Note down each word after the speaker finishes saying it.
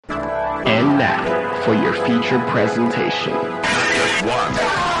And now for your feature presentation. Just one,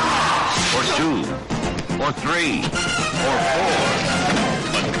 or two, or three, or four,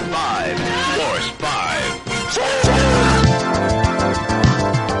 but five. Force 5.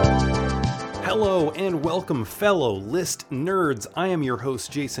 Hello and welcome, fellow list nerds. I am your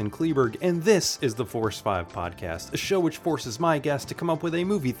host, Jason Kleberg, and this is the Force 5 podcast, a show which forces my guests to come up with a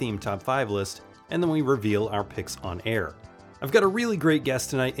movie-themed top 5 list, and then we reveal our picks on air. I've got a really great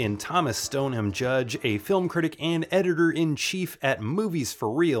guest tonight in Thomas Stoneham Judge, a film critic and editor-in-chief at Movies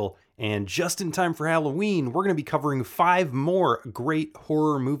for Real, and just in time for Halloween, we're going to be covering 5 more great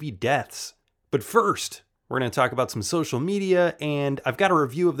horror movie deaths. But first, we're going to talk about some social media, and I've got a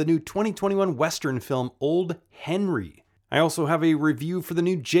review of the new 2021 Western film, Old Henry. I also have a review for the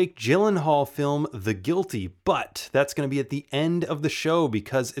new Jake Gyllenhaal film, The Guilty, but that's going to be at the end of the show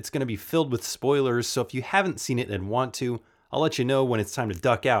because it's going to be filled with spoilers, so if you haven't seen it and want to, I'll let you know when it's time to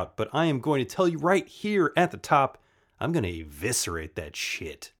duck out, but I am going to tell you right here at the top, I'm going to eviscerate that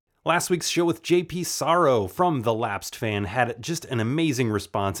shit. Last week's show with JP Sorrow from The Lapsed Fan had just an amazing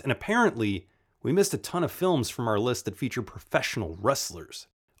response, and apparently, we missed a ton of films from our list that feature professional wrestlers.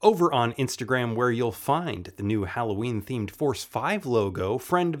 Over on Instagram, where you'll find the new Halloween-themed Force 5 logo,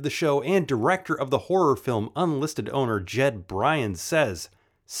 friend of the show and director of the horror film Unlisted owner Jed Bryan says,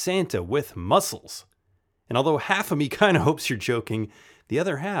 Santa with muscles. And although half of me kind of hopes you're joking, the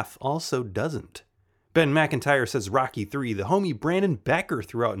other half also doesn't. Ben McIntyre says Rocky 3, the homie Brandon Becker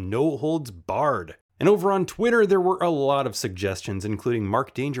threw out No Holds Barred. And over on Twitter, there were a lot of suggestions, including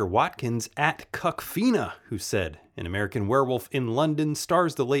Mark Danger Watkins at Cuckfina, who said, An American Werewolf in London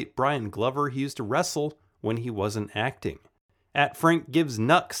stars the late Brian Glover he used to wrestle when he wasn't acting. At Frank Gives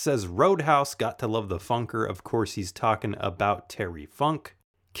Nuck says Roadhouse, got to love the funker, of course he's talking about Terry Funk.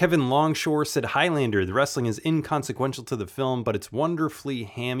 Kevin Longshore said Highlander, the wrestling is inconsequential to the film, but it's wonderfully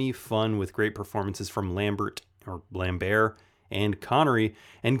hammy fun with great performances from Lambert and Connery.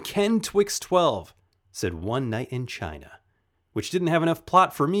 And Ken Twix12 said One Night in China, which didn't have enough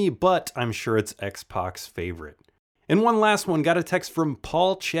plot for me, but I'm sure it's X-Pac's favorite. And one last one, got a text from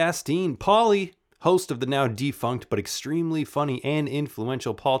Paul Chastain. Paulie, host of the now defunct but extremely funny and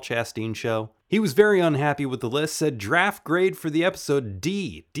influential Paul Chastain Show. He was very unhappy with the list, said draft grade for the episode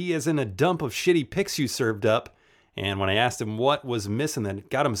D. D as in a dump of shitty picks you served up. And when I asked him what was missing that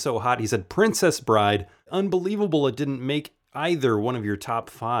got him so hot, he said Princess Bride. Unbelievable it didn't make either one of your top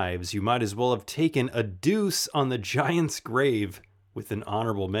 5s. You might as well have taken a deuce on the Giant's Grave with an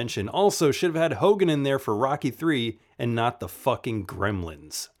honorable mention. Also should have had Hogan in there for Rocky 3 and not the fucking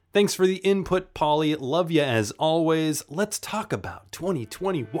Gremlins. Thanks for the input, Paulie. Love ya as always. Let's talk about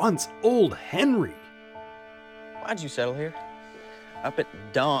 2021's Old Henry. Why'd you settle here? Up at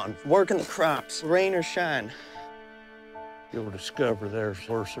dawn, working the crops, rain or shine. You'll discover there's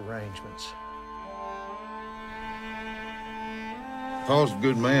worse arrangements. Paul's a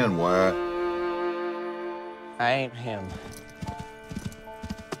good man, Wyatt. I ain't him.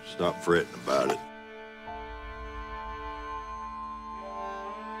 Stop fretting about it.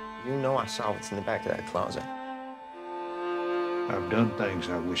 You know I saw what's in the back of that closet. I've done things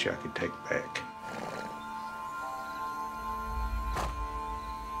I wish I could take back.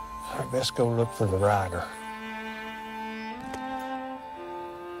 I best go look for the rider.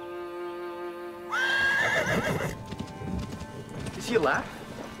 Is he alive?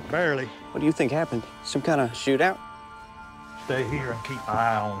 Barely. What do you think happened? Some kind of shootout? Stay here and keep an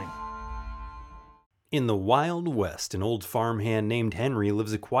eye on him. In the Wild West, an old farmhand named Henry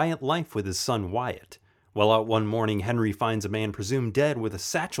lives a quiet life with his son Wyatt. Well out one morning, Henry finds a man presumed dead with a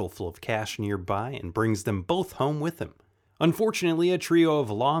satchel full of cash nearby and brings them both home with him. Unfortunately, a trio of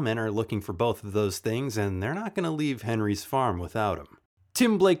lawmen are looking for both of those things, and they're not going to leave Henry's farm without him.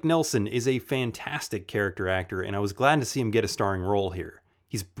 Tim Blake Nelson is a fantastic character actor, and I was glad to see him get a starring role here.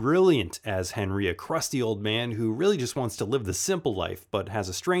 He's brilliant as Henry, a crusty old man who really just wants to live the simple life, but has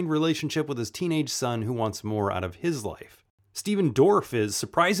a strained relationship with his teenage son who wants more out of his life. Stephen Dorff is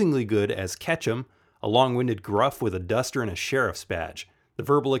surprisingly good as Ketchum, a long-winded gruff with a duster and a sheriff's badge. The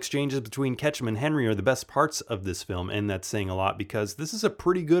verbal exchanges between Ketchum and Henry are the best parts of this film, and that's saying a lot because this is a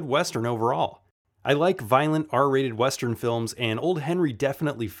pretty good Western overall. I like violent R-rated Western films, and Old Henry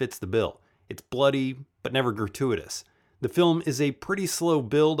definitely fits the bill. It's bloody, but never gratuitous. The film is a pretty slow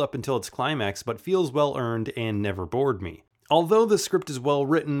build up until its climax, but feels well earned and never bored me. Although the script is well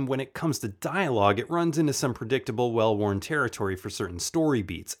written, when it comes to dialogue, it runs into some predictable, well-worn territory for certain story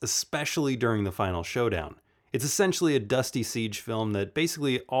beats, especially during the final showdown. It's essentially a Dusty Siege film that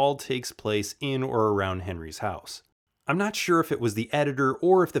basically all takes place in or around Henry's house. I'm not sure if it was the editor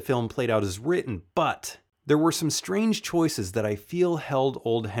or if the film played out as written, but there were some strange choices that I feel held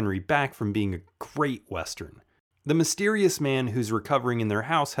Old Henry back from being a great Western. The mysterious man who's recovering in their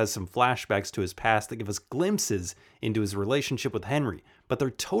house has some flashbacks to his past that give us glimpses into his relationship with Henry, but they're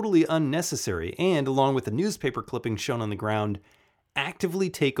totally unnecessary and, along with the newspaper clippings shown on the ground, actively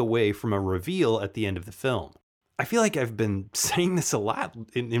take away from a reveal at the end of the film. I feel like I've been saying this a lot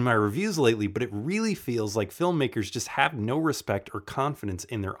in my reviews lately, but it really feels like filmmakers just have no respect or confidence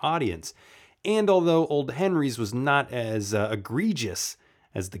in their audience. And although Old Henry's was not as egregious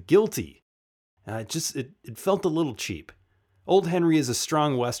as The Guilty, it felt a little cheap. Old Henry is a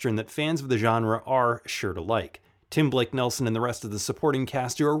strong Western that fans of the genre are sure to like. Tim Blake Nelson and the rest of the supporting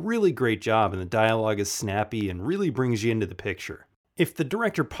cast do a really great job, and the dialogue is snappy and really brings you into the picture. If the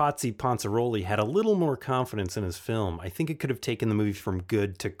director Pozzi Ponzaroli had a little more confidence in his film, I think it could have taken the movie from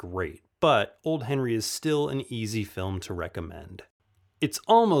good to great, but Old Henry is still an easy film to recommend. It's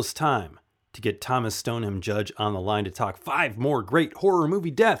almost time to get Thomas Stoneham Judge on the line to talk 5 more great horror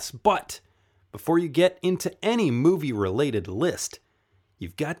movie deaths, but before you get into any movie-related list,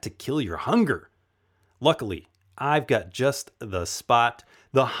 you've got to kill your hunger. Luckily, I've got just the spot,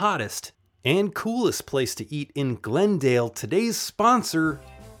 the hottest and coolest place to eat in Glendale. Today's sponsor,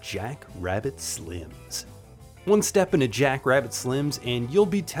 Jack Rabbit Slims. One step into Jack Rabbit Slims and you'll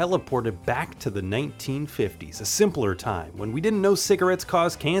be teleported back to the 1950s, a simpler time when we didn't know cigarettes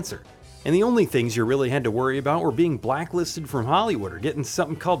caused cancer. And the only things you really had to worry about were being blacklisted from Hollywood or getting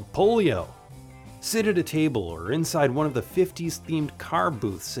something called polio. Sit at a table or inside one of the 50s themed car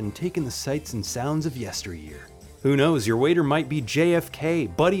booths and take in the sights and sounds of yesteryear. Who knows, your waiter might be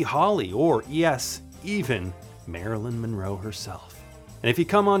JFK, Buddy Holly, or yes, even Marilyn Monroe herself. And if you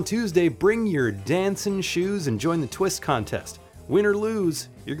come on Tuesday, bring your dancing shoes and join the twist contest. Win or lose,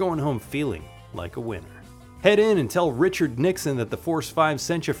 you're going home feeling like a winner. Head in and tell Richard Nixon that the Force 5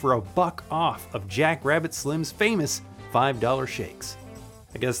 sent you for $1 off of Jack Rabbit Slim's famous $5 shakes.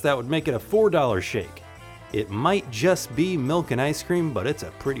 I guess that would make it a $4 shake. It might just be milk and ice cream, but it's a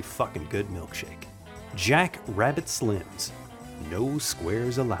pretty fucking good milkshake. Jack Rabbit Slims. No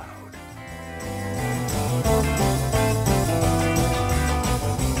squares allowed.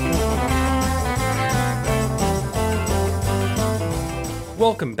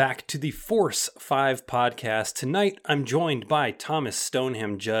 Welcome back to the Force 5 podcast. Tonight, I'm joined by Thomas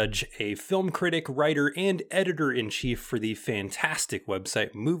Stoneham Judge, a film critic, writer, and editor-in-chief for the fantastic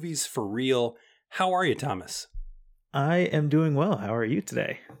website Movies for Real. How are you, Thomas? I am doing well. How are you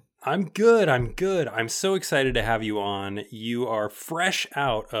today? I'm good. I'm so excited to have you on. You are fresh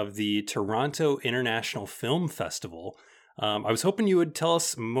out of the Toronto International Film Festival. I was hoping you would tell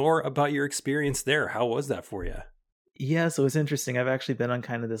us more about your experience there. How was that for you? Yeah, so it's interesting. I've actually been on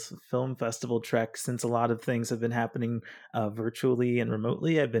kind of this film festival trek since a lot of things have been happening virtually and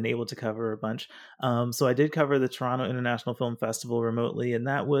remotely. I've been able to cover a bunch. So I did cover the Toronto International Film Festival remotely, and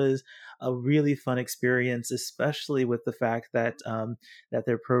that was a really fun experience, especially with the fact that that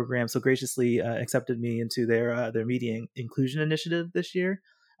their program so graciously accepted me into their media inclusion initiative this year.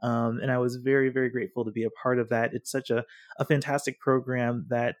 And I was very, very grateful to be a part of that. It's such a fantastic program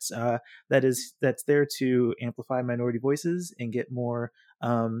that's there to amplify minority voices and get more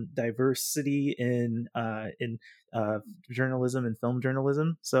diversity in journalism and film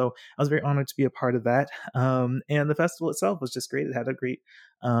journalism. So I was very honored to be a part of that. And the festival itself was just great. It had a great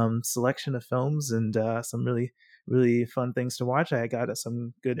selection of films and some really, really fun things to watch. I got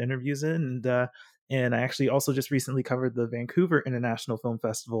some good interviews in, and I actually also just recently covered the Vancouver International Film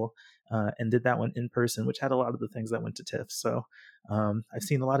Festival and did that one in person, which had a lot of the things that went to TIFF. So I've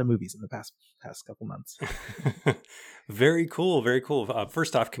seen a lot of movies in the past couple months. Very cool. Very cool.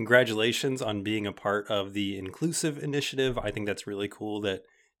 First off, congratulations on being a part of the Inclusive Initiative. I think that's really cool that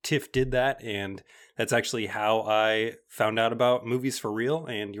TIFF did that. And that's actually how I found out about Movies for Real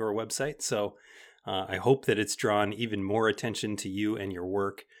and your website. So I hope that it's drawn even more attention to you and your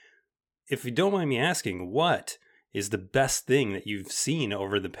work. If you don't mind me asking, what is the best thing that you've seen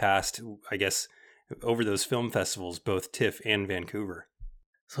over the past, I guess, over those film festivals, both TIFF and Vancouver?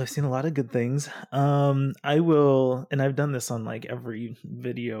 So I've seen a lot of good things. I will, and I've done this on like every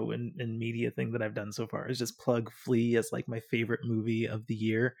video and media thing that I've done so far, is just plug Flea as like my favorite movie of the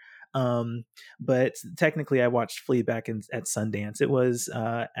year. But technically I watched Flea back at Sundance. It was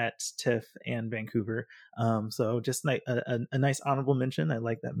at TIFF and Vancouver. So just like a nice honorable mention. I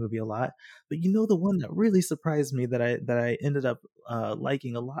like that movie a lot. But the one that really surprised me that I ended up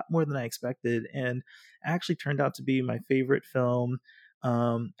liking a lot more than I expected, and actually turned out to be my favorite film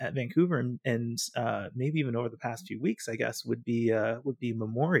at Vancouver and maybe even over the past few weeks, I guess, would be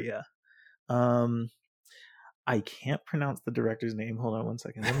Memoria. I can't pronounce the director's name. Hold on one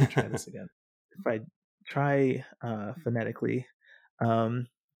second. Let me try this again. If I try phonetically. Um,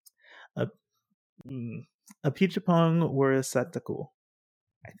 a, Apichatpong Warasataku.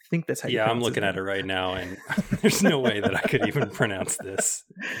 I think that's how you pronounce it. I'm looking at it right now, and there's no way that I could even pronounce this.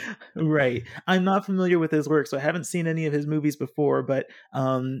 Right. I'm not familiar with his work, so I haven't seen any of his movies before, but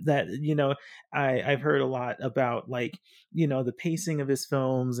that, I've heard a lot about, like, the pacing of his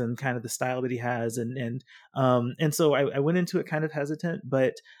films and kind of the style that he has. And so I went into it kind of hesitant,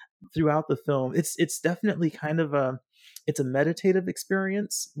 but throughout the film, it's definitely kind of it's a meditative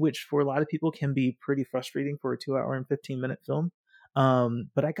experience, which for a lot of people can be pretty frustrating for a 2 hour and 15-minute film.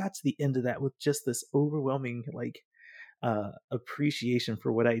 But I got to the end of that with just this overwhelming appreciation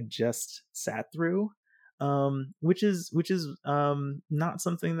for what I just sat through, which is not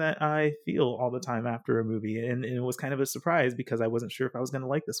something that I feel all the time after a movie, and it was kind of a surprise because I wasn't sure if I was going to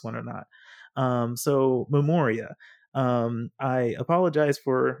like this one or not. So Memoria. I apologize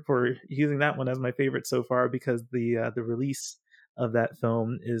for using that one as my favorite so far, because the release of that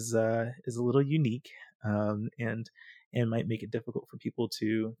film is a little unique, and might make it difficult for people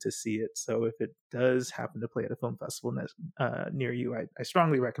to see it. So if it does happen to play at a film festival near you, I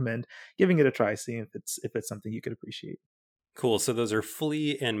strongly recommend giving it a try, seeing if it's something you could appreciate. Cool. So those are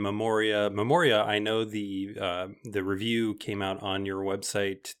Flea and Memoria. Memoria, I know the review came out on your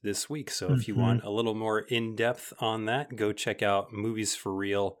website this week. So if you want a little more in-depth on that, go check out Movies for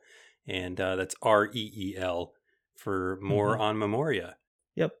Real, and that's REEL for more on Memoria.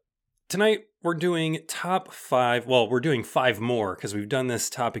 Yep. Tonight, we're doing top 5. Well, we're doing 5 more because we've done this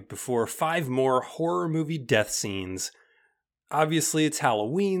topic before. 5 more horror movie death scenes. Obviously, it's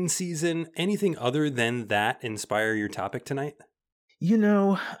Halloween season. Anything other than that inspire your topic tonight?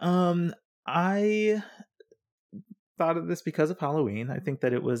 I thought of this because of Halloween. I think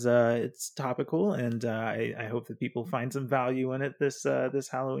that it's topical, and I hope that people find some value in it this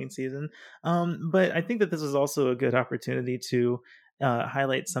Halloween season. But I think that this is also a good opportunity to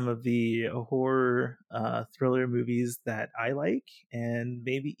highlight some of the horror thriller movies that I like, and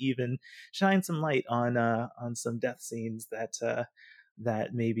maybe even shine some light on some death scenes that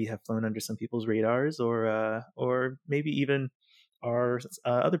maybe have flown under some people's radars, or maybe even are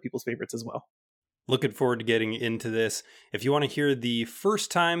other people's favorites as well. Looking forward to getting into this. If you want to hear the first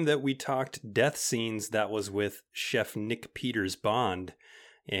time that we talked death scenes, that was with Chef Nick Peters Bond.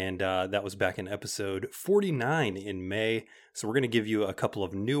 And that was back in episode 49 in May. So we're going to give you a couple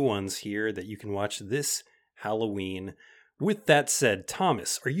of new ones here that you can watch this Halloween. With that said,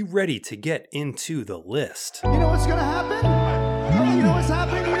 Thomas, are you ready to get into the list? You know what's going to happen? Oh, you know what's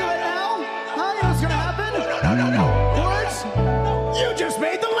happening right now? Huh? You know what's going to happen? No. Words? You just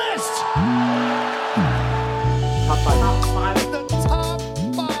made the list! Top 5. The top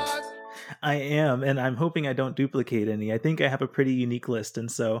 5. I am, and I'm hoping I don't duplicate any. I think I have a pretty unique list, and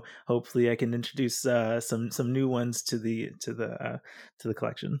so hopefully I can introduce some new ones to the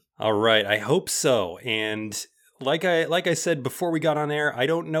collection. All right, I hope so. And like I said before we got on air, I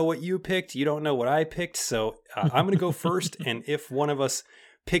don't know what you picked. You don't know what I picked, so I'm going to go first. And if one of us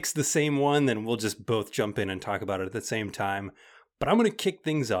picks the same one, then we'll just both jump in and talk about it at the same time. But I'm going to kick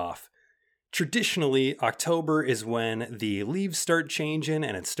things off. Traditionally, October is when the leaves start changing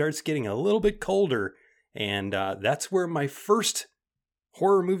and it starts getting a little bit colder. And that's where my first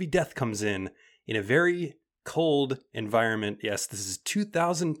horror movie death comes in a very cold environment. Yes, this is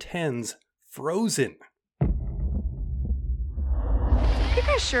 2010's Frozen. Are you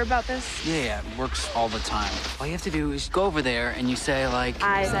guys sure about this? Yeah, it works all the time. All you have to do is go over there and you say, like...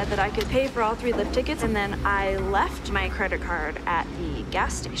 I said that I could pay for all 3 lift tickets, and then I left my credit card at the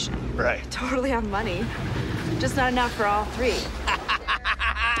gas station. Right. Totally have money. Just not enough for all 3.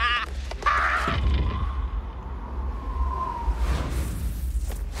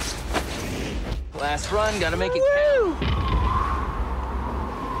 Last run, gotta make it count.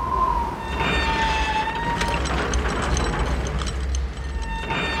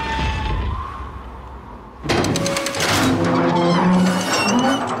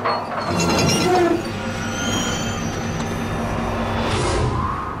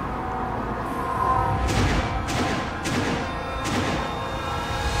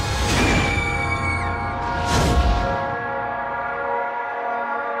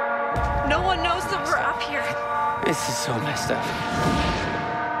 This is so messed up.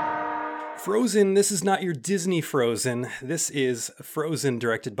 Frozen, this is not your Disney Frozen. This is Frozen,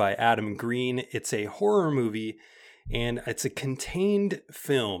 directed by Adam Green. It's a horror movie, and it's a contained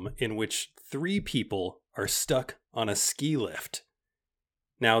film in which 3 people are stuck on a ski lift.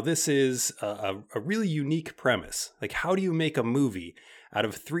 Now, this is a really unique premise. Like, how do you make a movie out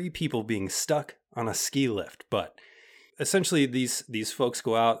of 3 people being stuck on a ski lift? But essentially, these folks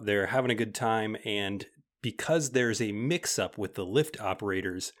go out, they're having a good time, and because there's a mix-up with the lift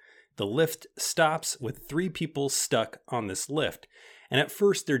operators, the lift stops with 3 people stuck on this lift. And at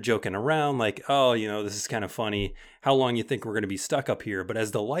first they're joking around like, oh, this is kind of funny. How long you think we're going to be stuck up here? But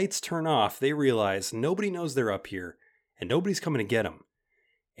as the lights turn off, they realize nobody knows they're up here and nobody's coming to get them.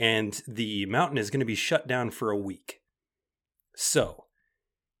 And the mountain is going to be shut down for a week. So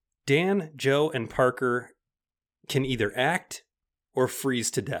Dan, Joe, and Parker can either act or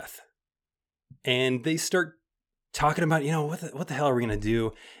freeze to death. And they start talking about, what the hell are we going to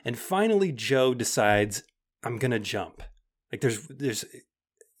do? And finally, Joe decides, I'm going to jump. Like there's,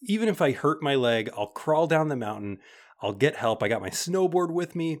 even if I hurt my leg, I'll crawl down the mountain. I'll get help. I got my snowboard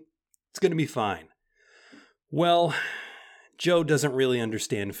with me. It's going to be fine. Well, Joe doesn't really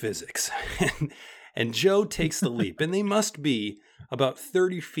understand physics. And Joe takes the leap. And they must be about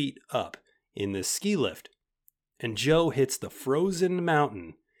 30 feet up in this ski lift. And Joe hits the frozen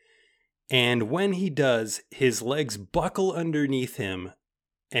mountain. And when he does, his legs buckle underneath him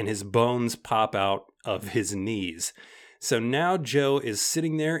and his bones pop out of his knees. So now Joe is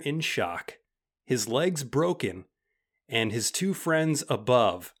sitting there in shock, his legs broken, and his 2 friends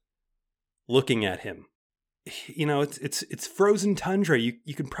above looking at him. It's frozen tundra.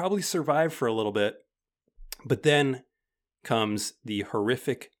 You can probably survive for a little bit. But then comes the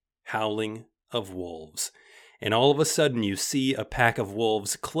horrific howling of wolves. And all of a sudden you see a pack of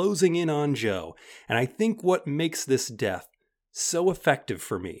wolves closing in on Joe. And I think what makes this death so effective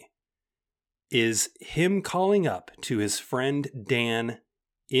for me is him calling up to his friend Dan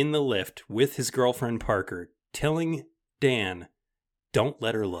in the lift with his girlfriend Parker, telling Dan, don't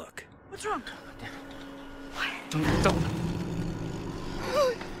let her look. What's wrong? Don't.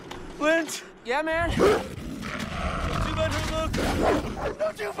 Lynch? Yeah, man? Don't you let her look!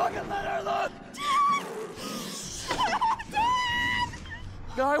 Don't you fucking let her look!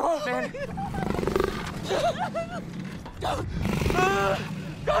 No, I won't, man.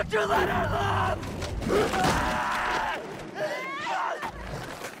 Don't you let her look!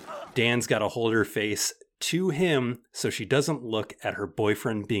 Dan's got to hold her face to him so she doesn't look at her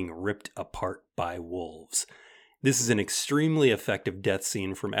boyfriend being ripped apart by wolves. This is an extremely effective death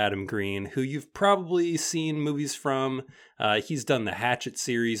scene from Adam Green, who you've probably seen movies from. He's done the Hatchet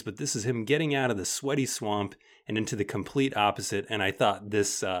series, but this is him getting out of the sweaty swamp and into the complete opposite. And I thought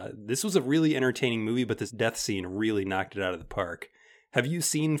this was a really entertaining movie, but this death scene really knocked it out of the park. Have you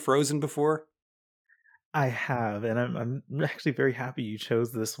seen Frozen before? I have, and I'm actually very happy you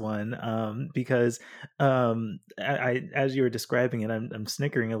chose this one because I as you were describing it, I'm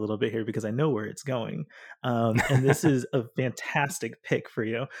snickering a little bit here because I know where it's going, and this is a fantastic pick for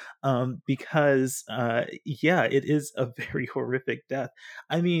you because it is a very horrific death.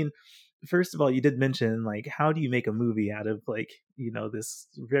 I mean, first of all, you did mention like how do you make a movie out of this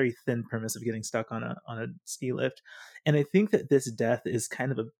very thin premise of getting stuck on a ski lift, and I think that this death is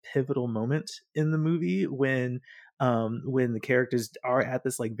kind of a pivotal moment in the movie when the characters are at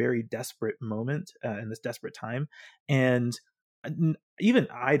this like very desperate moment in this desperate time, and even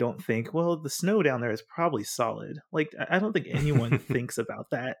I don't think, well, the snow down there is probably solid. Like I don't think anyone thinks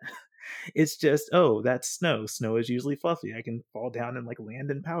about that. It's just, oh, that's snow. Snow is usually fluffy. I can fall down and like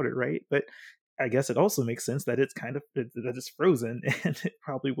land in powder, right? But I guess it also makes sense that it's that it's frozen and it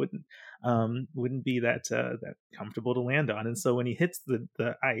probably wouldn't be that comfortable to land on. And so when he hits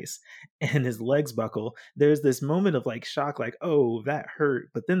the ice and his legs buckle, there's this moment of like shock, like, oh, that hurt.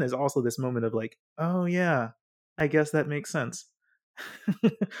 But then there's also this moment of like, oh yeah, I guess that makes sense.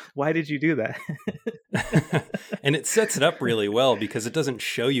 Why did you do that? And it sets it up really well because it doesn't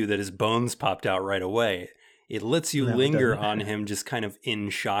show you that his bones popped out right away. It lets you linger on him just kind of in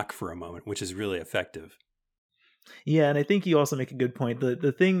shock for a moment, which is really effective. Yeah, and I think you also make a good point.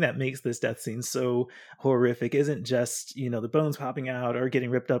 The thing that makes this death scene so horrific isn't just, the bones popping out or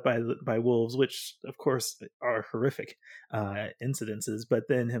getting ripped up by wolves, which of course are horrific incidences, but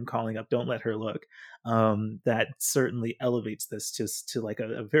then him calling up, don't let her look. That certainly elevates this to like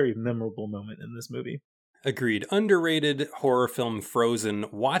a very memorable moment in this movie. Agreed. Underrated horror film Frozen.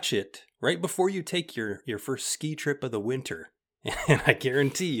 Watch it right before you take your first ski trip of the winter. And I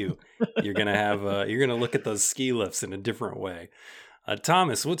guarantee you're gonna look at those ski lifts in a different way.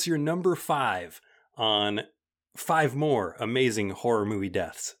 Thomas, what's your number 5 on 5 more amazing horror movie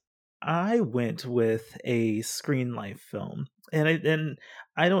deaths? I went with a Screen Life film, and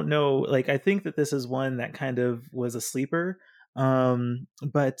I don't know, like I think that this is one that kind of was a sleeper.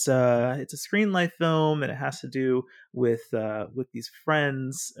 But it's a Screen Life film, and it has to do with these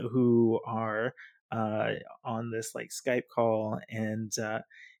friends who are on this like Skype call, and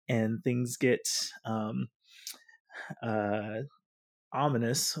things get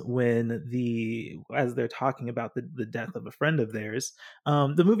ominous when as they're talking about the death of a friend of theirs.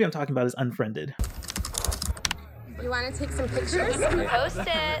 The movie I'm talking about is Unfriended. You want to take some pictures? Post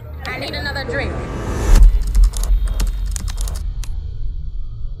it. I need another drink.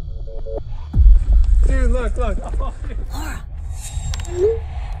 Dude, look. Oh. Laura.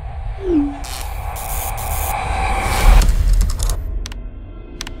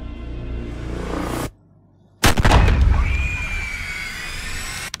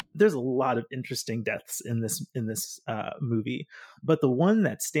 There's a lot of interesting deaths in this movie, but the one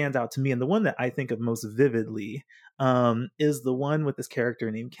that stands out to me, and the one that I think of most vividly, is the one with this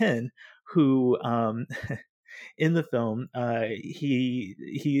character named Ken, who in the film,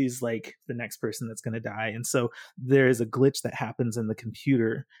 he's like the next person that's going to die, and so there's a glitch that happens in the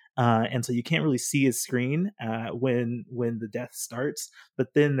computer, and so you can't really see his screen when the death starts.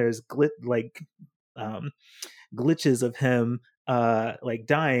 But then there's glitches of him like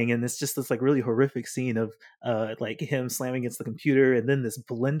dying, and it's just this like really horrific scene of like him slamming against the computer, and then the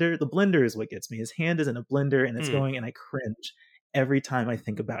blender is what gets me. His hand is in a blender and it's going, and I cringe every time I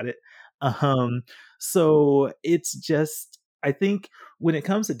think about it. So it's just, I think when it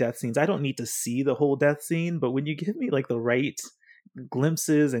comes to death scenes, I don't need to see the whole death scene, but when you give me like the right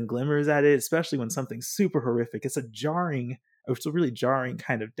glimpses and glimmers at it, especially when something's super horrific, it's a really jarring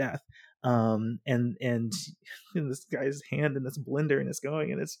kind of death. And this guy's hand in this blender and it's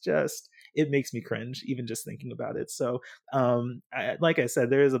going, and it makes me cringe even just thinking about it. So like I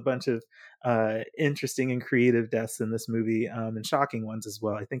said, there is a bunch of interesting and creative deaths in this movie, and shocking ones as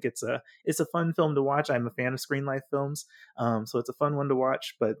well. I think it's a fun film to watch. I'm a fan of Screen Life films, so it's a fun one to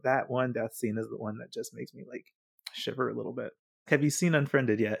watch, but that one death scene is the one that just makes me like shiver a little bit. Have you seen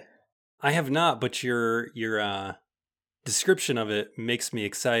Unfriended yet? I have not, but your description of it makes me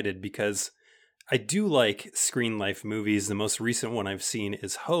excited because I do like Screen Life movies. The most recent one I've seen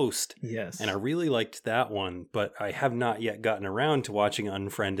is Host. Yes. And I really liked that one, but I have not yet gotten around to watching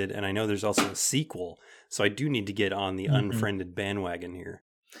Unfriended, and I know there's also a sequel, so I do need to get on the Unfriended bandwagon here.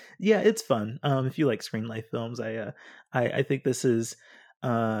 Yeah, it's fun. If you like Screen Life films, I think this is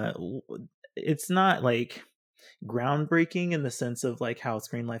it's not like groundbreaking in the sense of like how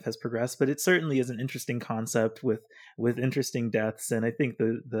Screen Life has progressed, but it certainly is an interesting concept with interesting deaths, and I think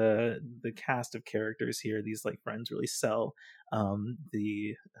the cast of characters here, these like friends, really sell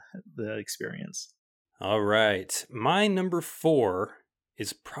the experience. All right, my number 4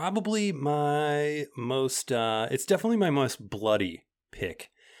 is probably my most it's definitely my most bloody pick,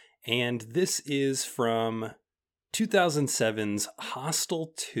 and this is from 2007's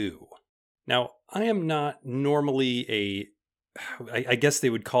Hostel 2. Now, I am not normally I guess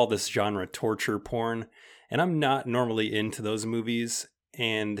they would call this genre torture porn, and I'm not normally into those movies.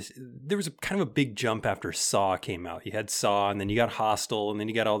 And there was kind of a big jump after Saw came out. You had Saw, and then you got Hostel, and then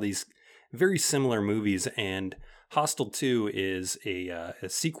you got all these very similar movies. And Hostel 2 is a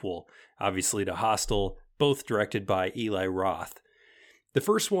sequel, obviously, to Hostel, both directed by Eli Roth. The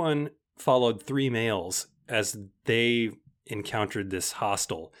first one followed 3 males as they encountered this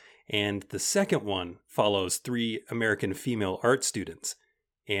hostel. And the second one follows 3 American female art students.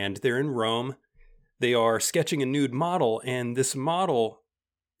 And they're in Rome. They are sketching a nude model, and this model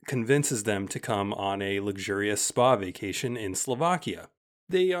convinces them to come on a luxurious spa vacation in Slovakia.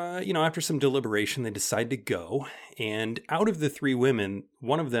 They, after some deliberation, they decide to go. And out of the 3 women,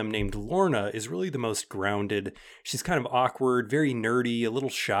 one of them, named Lorna, is really the most grounded. She's kind of awkward, very nerdy, a little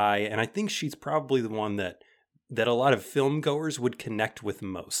shy. And I think she's probably the one that a lot of film goers would connect with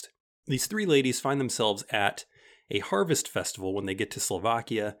most. These 3 ladies find themselves at a harvest festival when they get to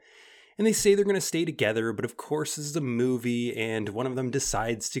Slovakia, and they say they're going to stay together, but of course this is a movie, and one of them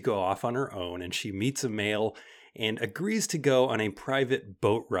decides to go off on her own, and she meets a male and agrees to go on a private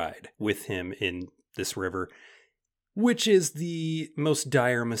boat ride with him in this river, which is the most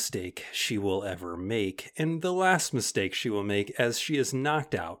dire mistake she will ever make, and the last mistake she will make, as she is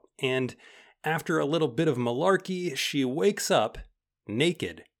knocked out, and after a little bit of malarkey, she wakes up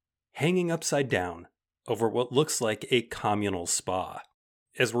naked, hanging upside down over what looks like a communal spa.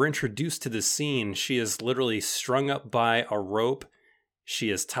 As we're introduced to this scene, she is literally strung up by a rope. She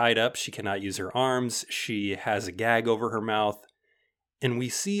is tied up. She cannot use her arms. She has a gag over her mouth. And we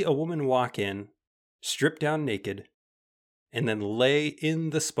see a woman walk in, strip down naked, and then lay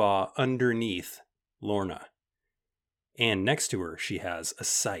in the spa underneath Lorna. And next to her, she has a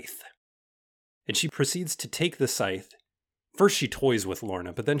scythe. And she proceeds to take the scythe. First, she toys with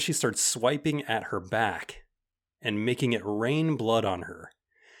Lorna, but then she starts swiping at her back and making it rain blood on her.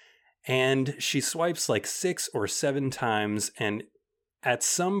 And she swipes like 6 or 7 times, and at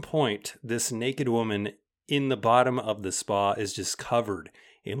some point, this naked woman in the bottom of the spa is just covered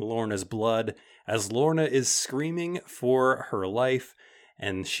in Lorna's blood as Lorna is screaming for her life,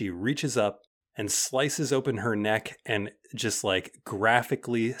 and she reaches up and slices open her neck and just like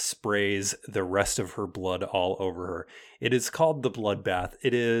graphically sprays the rest of her blood all over her. It is called The Bloodbath.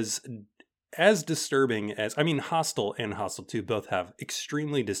 It is as disturbing as, I mean, Hostel and Hostel 2 both have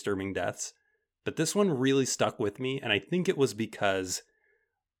extremely disturbing deaths, but this one really stuck with me, and I think it was because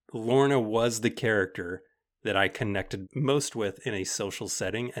Lorna was the character that I connected most with in a social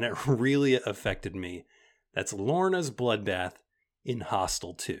setting, and it really affected me. That's Lorna's Bloodbath in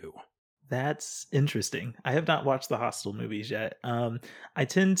Hostel 2. That's interesting. I have not watched the Hostel movies yet. I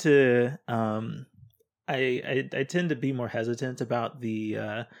tend to I tend to be more hesitant about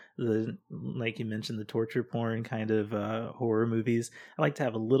the like you mentioned, the torture porn kind of horror movies. I like to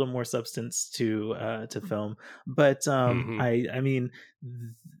have a little more substance to film. But I mean,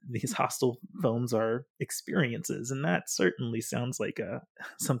 these Hostel films are experiences, and that certainly sounds like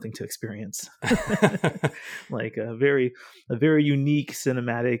something to experience. Like a very unique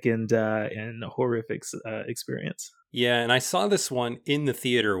cinematic and horrific experience. Yeah, and I saw this one in the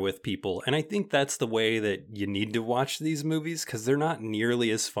theater with people, and I think that's the way that you need to watch these movies, because they're not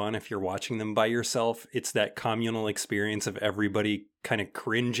nearly as fun if you're watching them by yourself. It's that communal experience of everybody kind of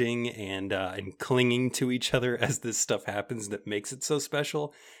cringing and clinging to each other as this stuff happens that makes it so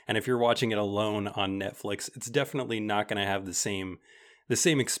special. And if you're watching it alone on Netflix, it's definitely not going to have the same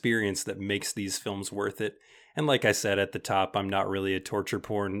experience that makes these films worth it. And like I said at the top, I'm not really a torture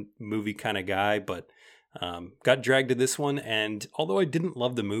porn movie kind of guy, but got dragged to this one, and although I didn't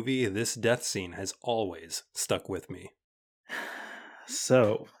love the movie, this death scene has always stuck with me.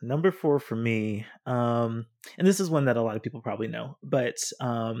 So, number 4 for me, and this is one that a lot of people probably know, but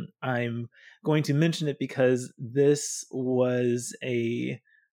I'm going to mention it because this was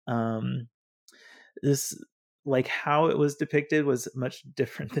like how it was depicted was much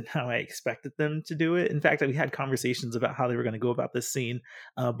different than how I expected them to do it. In fact, we had conversations about how they were going to go about this scene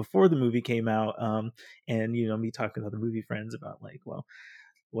before the movie came out. And, me talking to other movie friends about like, well,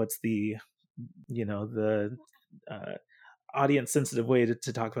 what's the audience sensitive way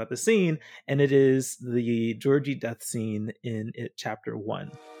to talk about the scene. And it is the Georgie death scene in It Chapter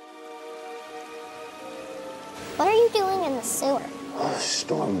 1. What are you doing in the sewer? Oh,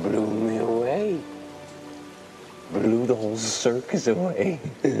 storm blew me away. Blew the whole circus away.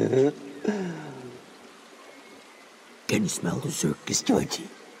 Can you smell the circus, Georgie?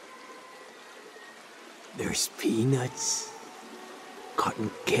 There's peanuts,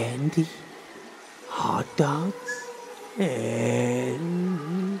 cotton candy, hot dogs,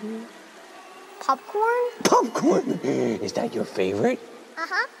 and... Popcorn? Popcorn! Is that your favorite?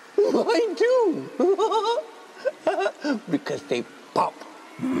 Uh-huh. Mine too! Because they pop.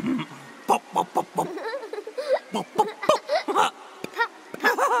 Pop, pop, pop, pop. Pop, pop, pop.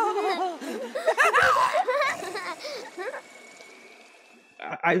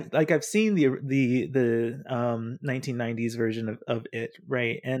 I've seen the 1990s version of it,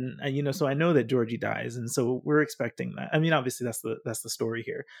 right? And so I know that Georgie dies, and so we're expecting that. I mean, obviously that's the story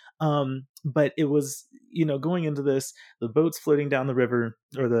here. But it was, going into this, the boat's floating down the river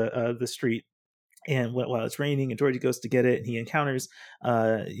or the street, and while it's raining, and Georgie goes to get it, and he encounters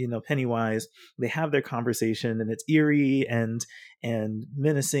Pennywise. They have their conversation, and it's eerie and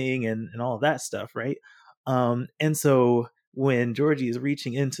menacing and all of that stuff, right? And so when Georgie is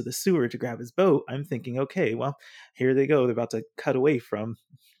reaching into the sewer to grab his boat, I'm thinking, okay, well, here they go. They're about to cut away from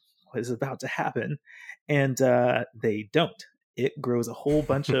what is about to happen. And they don't. It grows a whole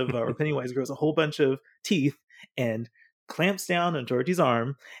bunch of, or Pennywise grows a whole bunch of teeth and clamps down on Georgie's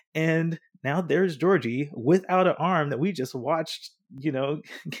arm. And now there's Georgie without an arm that we just watched,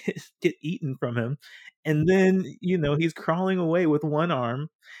 get eaten from him. And then, he's crawling away with one arm,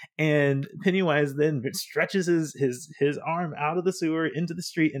 and Pennywise then stretches his arm out of the sewer into the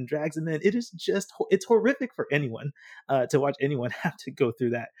street and drags him in. It is it's horrific for anyone to watch anyone have to go through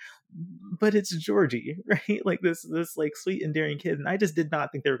that. But it's Georgie, right? Like this like sweet, endearing kid. And I just did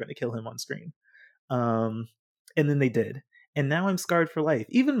not think they were going to kill him on screen. And then they did. And now I'm scarred for life,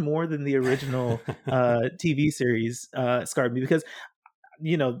 even more than the original TV series scarred me, because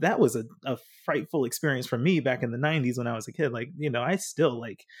that was a frightful experience for me back in the 90s when I was a kid. Like, I still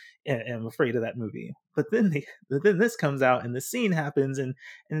am afraid of that movie. But then this comes out and the scene happens, and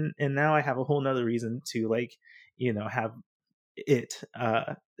now I have a whole nother reason to have it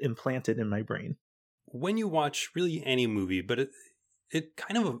implanted in my brain. When you watch really any movie, but it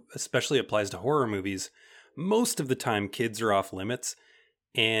kind of especially applies to horror movies, most of the time kids are off limits,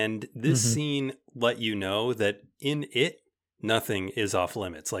 and this scene let you know that in it, nothing is off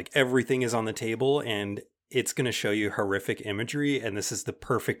limits. Like everything is on the table, and it's going to show you horrific imagery, and this is the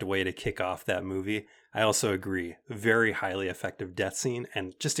perfect way to kick off that movie. I also agree. Very highly effective death scene,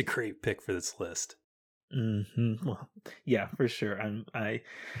 and just a great pick for this list. Well, yeah, for sure. Like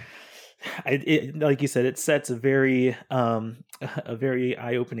you said, it sets a very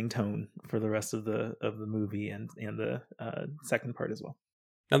eye-opening tone for the rest of the movie and the second part as well.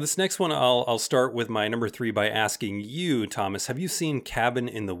 Now, this next one, I'll start with my number 3 by asking you, Thomas, have you seen Cabin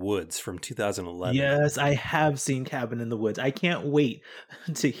in the Woods from 2011? Yes, I have seen Cabin in the Woods. I can't wait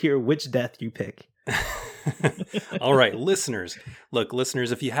to hear which death you pick. All right, listeners. Look,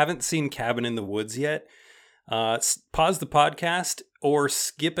 listeners, if you haven't seen Cabin in the Woods yet, pause the podcast or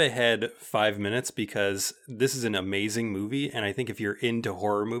skip ahead 5 minutes, because this is an amazing movie. And I think if you're into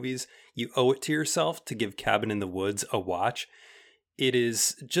horror movies, you owe it to yourself to give Cabin in the Woods a watch. It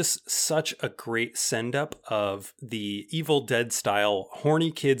is just such a great send-up of the Evil Dead style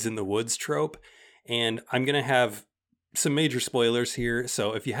horny kids in the woods trope. And I'm going to have some major spoilers here.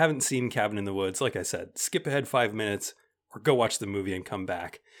 So if you haven't seen Cabin in the Woods, like I said, skip ahead 5 minutes or go watch the movie and come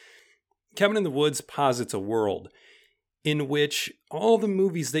back. Cabin in the Woods posits a world in which all the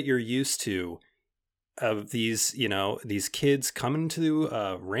movies that you're used to of these kids coming to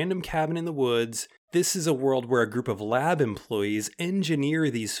a random cabin in the woods, this is a world where a group of lab employees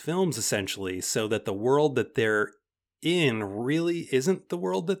engineer these films essentially so that the world that they're in really isn't the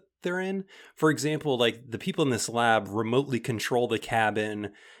world that they're in. For example, like the people in this lab remotely control the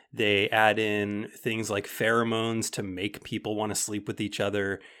cabin. They add in things like pheromones to make people want to sleep with each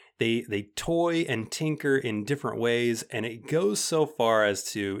other. They toy and tinker in different ways, and it goes so far as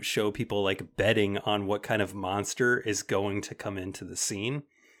to show people like betting on what kind of monster is going to come into the scene.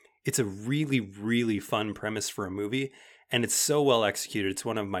 It's a really, really fun premise for a movie, and it's so well executed. It's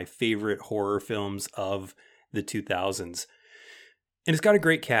one of my favorite horror films of the 2000s. And it's got a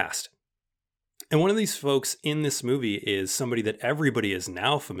great cast. And one of these folks in this movie is somebody that everybody is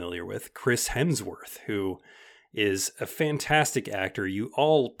now familiar with, Chris Hemsworth, who is a fantastic actor. You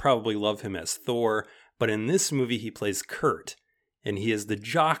all probably love him as Thor, but in this movie he plays Kurt, and he is the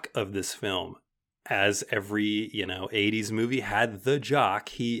jock of this film. As every, 80s movie had the jock,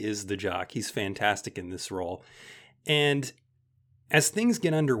 he is the jock. He's fantastic in this role. And as things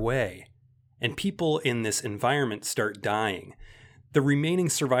get underway and people in this environment start dying, the remaining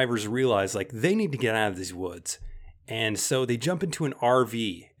survivors realize like they need to get out of these woods. And so they jump into an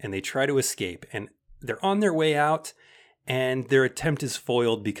RV and they try to escape, and they're on their way out, and their attempt is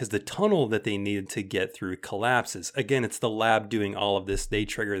foiled because the tunnel that they needed to get through collapses. Again, it's the lab doing all of this. They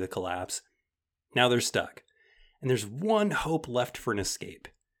trigger the collapse. Now they're stuck. And there's one hope left for an escape.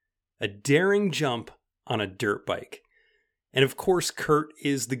 A daring jump on a dirt bike. And of course, Kurt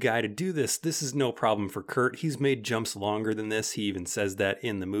is the guy to do this. This is no problem for Kurt. He's made jumps longer than this. He even says that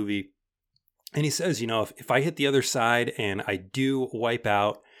in the movie. And he says, if I hit the other side and I do wipe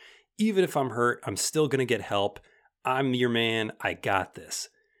out, even if I'm hurt, I'm still going to get help. I'm your man. I got this.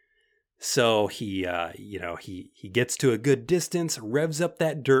 So he gets to a good distance, revs up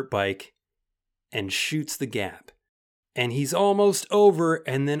that dirt bike, and shoots the gap. And he's almost over,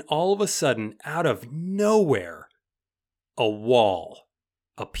 and then all of a sudden, out of nowhere, a wall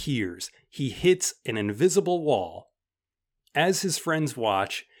appears. He hits an invisible wall. As his friends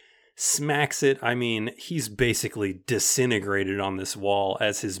watch, smacks it. I mean, he's basically disintegrated on this wall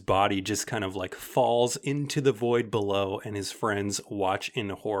as his body just kind of like falls into the void below, and his friends watch in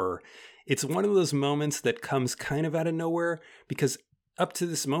horror. It's one of those moments that comes kind of out of nowhere, because up to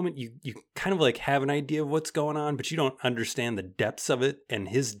this moment, you kind of like have an idea of what's going on, but you don't understand the depths of it. And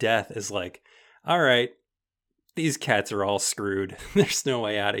his death is like, all right, these cats are all screwed. There's no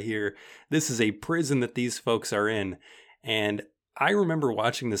way out of here. This is a prison that these folks are in. And I remember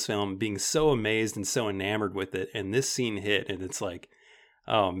watching this film being so amazed and so enamored with it. And this scene hit, and it's like,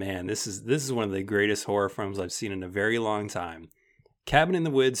 oh man, this is one of the greatest horror films I've seen in a very long time. Cabin in the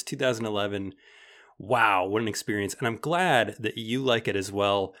Woods, 2011. Wow, what an experience. And I'm glad that you like it as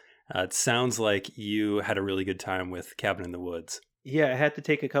well. It sounds like you had a really good time with Cabin in the Woods. Yeah, I had to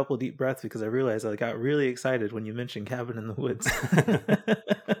take a couple deep breaths because I realized I got really excited when you mentioned Cabin in the Woods.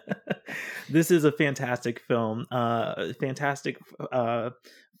 This is a fantastic film. Fantastic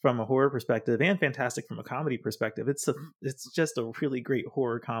from a horror perspective and fantastic from a comedy perspective. It's just a really great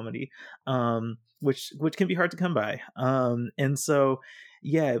horror comedy, which can be hard to come by. And so,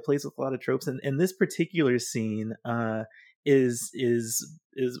 yeah, it plays with a lot of tropes. And this particular scene is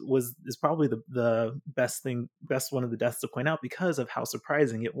probably the best one of the deaths to point out because of how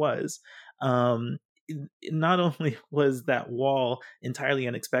surprising it was. Not only was that wall entirely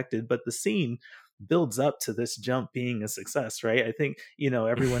unexpected, but the scene builds up to this jump being a success, right? I think,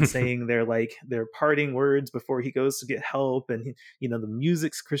 everyone's saying their parting words before he goes to get help, and the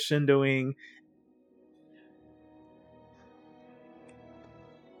music's crescendoing.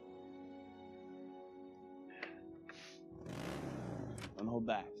 Don't hold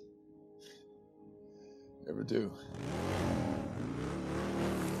back. Never do.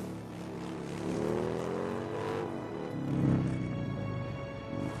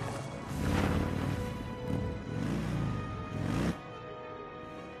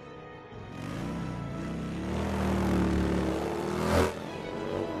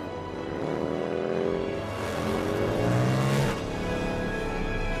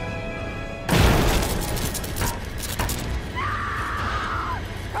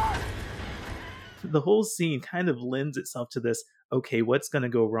 The whole scene kind of lends itself to this, okay, what's going to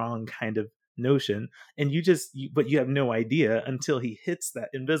go wrong kind of notion. And but you have no idea until he hits that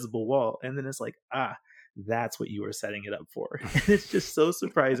invisible wall. And then it's like, that's what you were setting it up for. And it's just so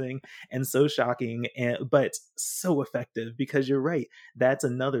surprising and so shocking, but so effective, because you're right. That's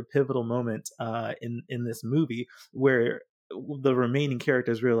another pivotal moment in this movie where the remaining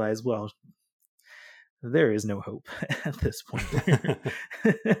characters realize, well, there is no hope at this point.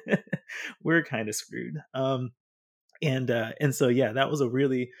 We're kind of screwed. And so, yeah, that was a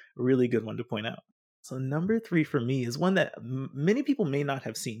really, really good one to point out. So number 3 for me is one that many people may not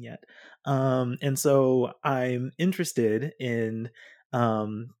have seen yet. And so I'm interested in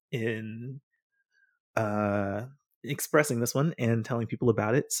expressing this one and telling people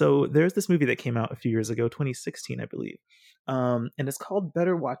about it. So there's this movie that came out a few years ago, 2016, I believe. And it's called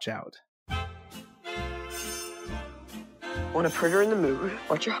Better Watch Out. Want to put her in the mood?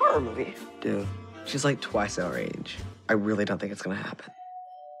 Watch a horror movie. Dude, she's like twice our age. I really don't think it's gonna happen.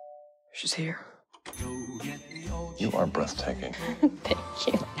 She's here. You are breathtaking. Thank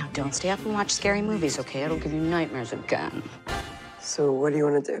you. Now don't stay up and watch scary movies, okay? It'll give you nightmares again. So what do you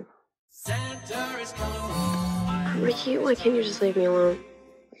want to do? Ricky, why can't you just leave me alone?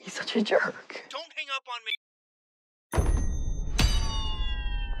 He's such a jerk. Don't hang up on me.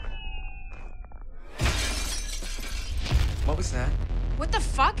 What was that? What the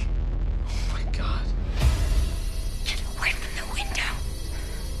fuck? Oh my God. Get away from the window.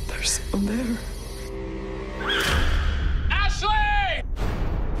 There's someone there. Ashley!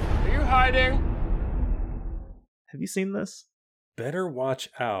 Are you hiding? Have you seen this? Better Watch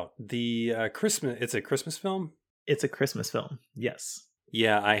Out. It's a Christmas film? It's a Christmas film, yes.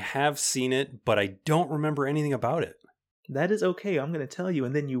 Yeah, I have seen it, but I don't remember anything about it. That is okay. I'm going to tell you,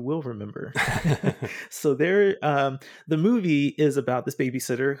 and then you will remember. So the movie is about this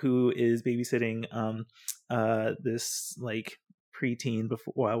babysitter who is babysitting this like preteen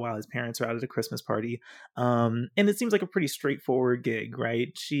while his parents are out at a Christmas party. And it seems like a pretty straightforward gig, right?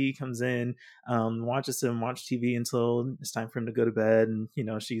 She comes in, watches him watch TV until it's time for him to go to bed, and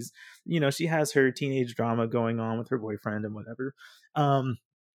she has her teenage drama going on with her boyfriend and whatever.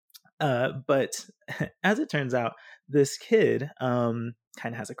 But as it turns out, this kid kind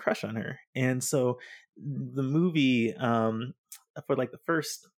of has a crush on her. And so the movie, for like the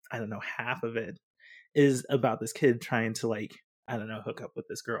first, half of it is about this kid trying to hook up with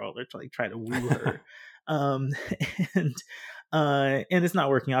this girl or to try to woo her. And it's not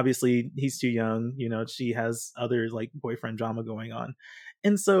working. Obviously he's too young, she has other boyfriend drama going on.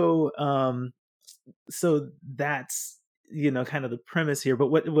 And so, so that's, kind of the premise here. But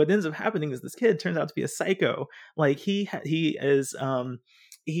what ends up happening is this kid turns out to be a psycho. I'm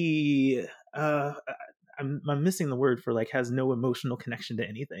missing the word for has no emotional connection to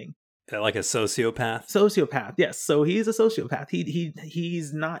anything. Like a sociopath? Sociopath, yes. So he's a sociopath.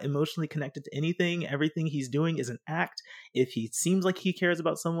 He's not emotionally connected to anything. Everything he's doing is an act. If he seems like he cares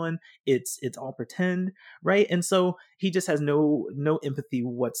about someone, it's all pretend, right? And so he just has no empathy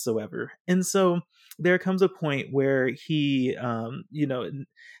whatsoever. And so there comes a point where he,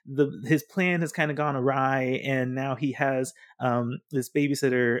 his plan has kind of gone awry, and now he has this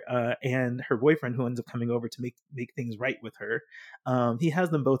babysitter and her boyfriend who ends up coming over to make things right with her. He has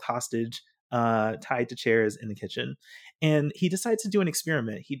them both hostage, tied to chairs in the kitchen, and he decides to do an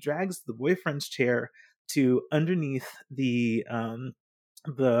experiment. He drags the boyfriend's chair to underneath the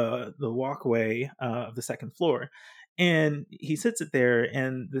walkway of the second floor. And he sits it there,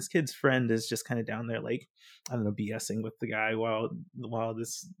 and this kid's friend is just kind of down there, BSing with the guy while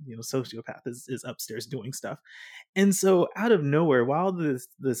this, sociopath is upstairs doing stuff. And so out of nowhere, while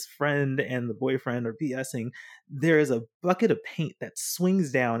this friend and the boyfriend are BSing, there is a bucket of paint that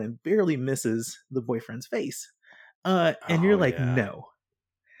swings down and barely misses the boyfriend's face. And you're like, no.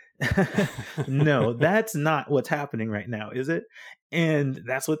 No, that's not what's happening right now, is it? And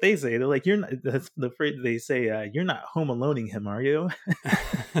that's what they say. They're like, you're not, that's the phrase they say, you're not home aloneing him, are you?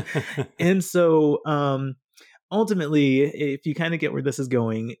 And so ultimately, if you kind of get where this is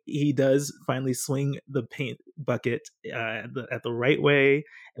going, he does finally swing the paint bucket at the right way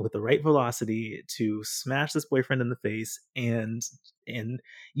and with the right velocity to smash this boyfriend in the face. And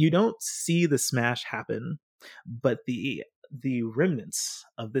you don't see the smash happen, but the remnants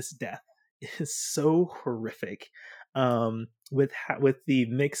of this death is so horrific. With the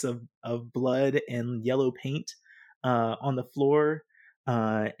mix of blood and yellow paint on the floor,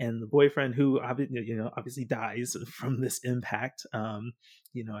 and the boyfriend who obviously dies from this impact,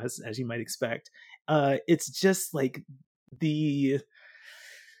 as you might expect. It's just like the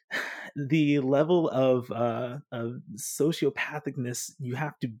level of sociopathicness you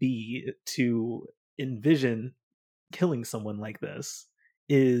have to be to envision killing someone like this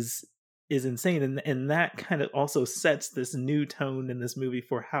is insane, and that kind of also sets this new tone in this movie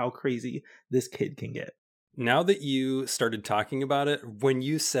for how crazy this kid can get. Now that you started talking about it, when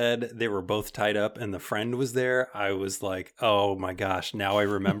you said they were both tied up and the friend was there, I was like, oh my gosh, now I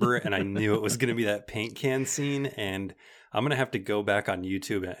remember it. And I knew it was going to be that paint can scene. And I'm going to have to go back on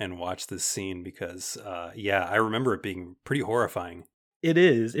YouTube and watch this scene because, I remember it being pretty horrifying. It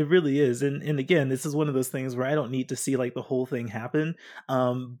is. It really is. And again, this is one of those things where I don't need to see like the whole thing happen.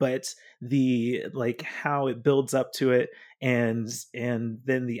 But the like how it builds up to it and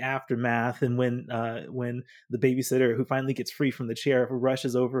then the aftermath, and when the babysitter who finally gets free from the chair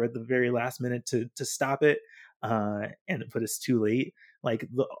rushes over at the very last minute to stop it, but it's too late. Like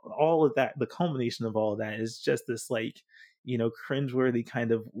all of that, the culmination of all of that is just this like, cringeworthy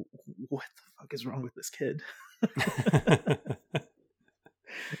kind of what the fuck is wrong with this kid?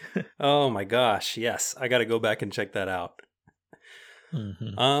 Oh my gosh, yes. I got to go back and check that out.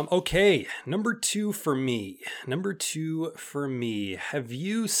 Mm-hmm. Okay, number two for me. Have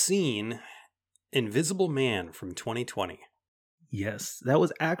you seen Invisible Man from 2020? Yes, that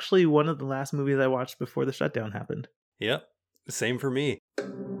was actually one of the last movies I watched before the shutdown happened. Yep, same for me.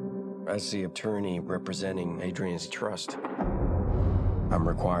 As the attorney representing Adrian's trust, I'm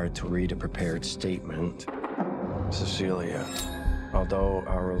required to read a prepared statement. Cecilia, although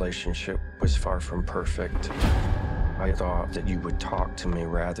our relationship was far from perfect, I thought that you would talk to me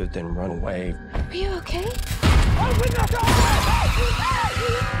rather than run away. Are you okay? Open the door!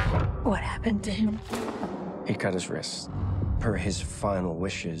 What happened to him? He cut his wrist. Per his final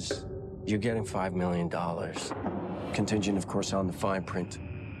wishes, you're getting $5 million. Contingent, of course, on the fine print.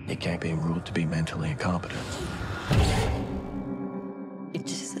 He can't be ruled to be mentally incompetent. It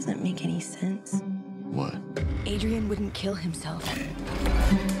just doesn't make any sense. What? Adrian wouldn't kill himself.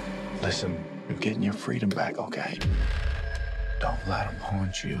 Listen, you're getting your freedom back, okay? Don't let him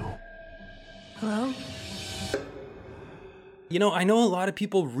haunt you. Hello? I know a lot of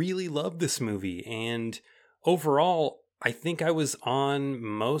people really love this movie, and overall, I think I was on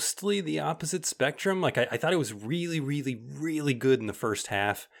mostly the opposite spectrum. Like, I thought it was really, really, really good in the first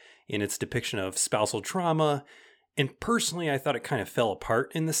half in its depiction of spousal trauma, and personally, I thought it kind of fell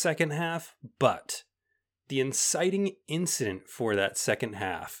apart in the second half, but the inciting incident for that second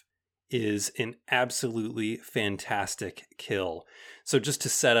half is an absolutely fantastic kill. So just to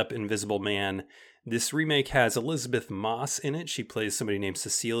set up Invisible Man, this remake has Elizabeth Moss in it. She plays somebody named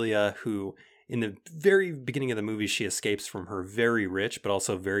Cecilia, who in the very beginning of the movie, she escapes from her very rich, but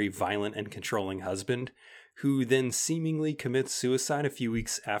also very violent and controlling husband, who then seemingly commits suicide a few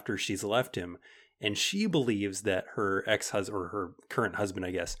weeks after she's left him. And she believes that her ex-husband, or her current husband,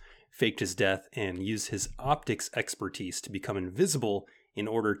 I guess, faked his death and used his optics expertise to become invisible in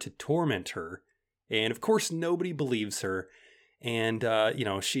order to torment her. And of course, nobody believes her. And,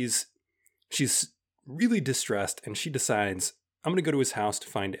 she's really distressed, and she decides, I'm going to go to his house to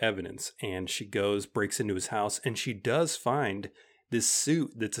find evidence. And she breaks into his house, and she does find this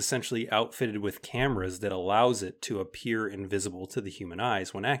suit that's essentially outfitted with cameras that allows it to appear invisible to the human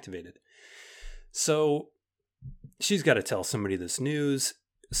eyes when activated. So she's got to tell somebody this news.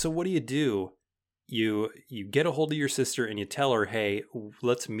 So what do? You get a hold of your sister and you tell her, hey,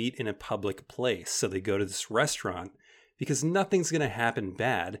 let's meet in a public place. So they go to this restaurant because nothing's going to happen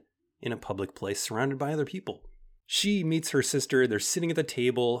bad in a public place surrounded by other people. She meets her sister. They're sitting at the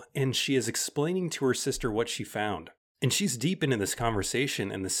table and she is explaining to her sister what she found. And she's deep into this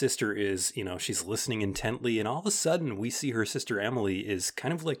conversation, and the sister is, she's listening intently. And all of a sudden we see her sister Emily is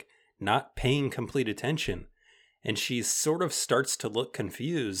kind of like not paying complete attention. And she sort of starts to look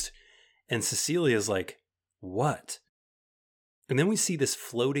confused. And Cecilia's like, what? And then we see this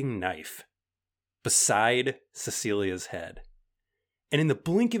floating knife beside Cecilia's head. And in the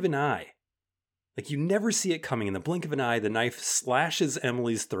blink of an eye, Like, you never see it coming. In the blink of an eye, the knife slashes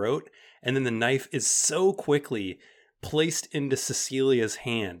Emily's throat, and then the knife is so quickly placed into Cecilia's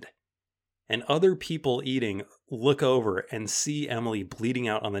hand. And other people eating look over and see Emily bleeding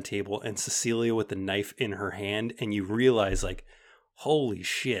out on the table and Cecilia with the knife in her hand, and you realize, like, holy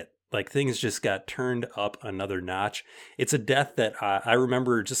shit. Like, things just got turned up another notch. It's a death that I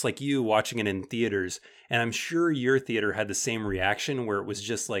remember, just like you, watching it in theaters. And I'm sure your theater had the same reaction, where it was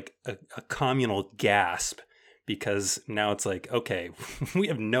just like a communal gasp, because now it's like, okay, we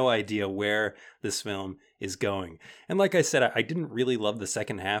have no idea where this film is going. And like I said, I didn't really love the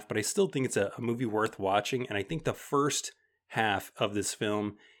second half, but I still think it's a movie worth watching. And I think the first half of this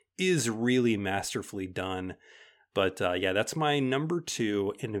film is really masterfully done. But yeah, that's my number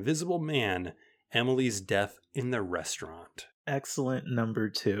 2, Invisible Man, Emily's Death in the Restaurant. Excellent number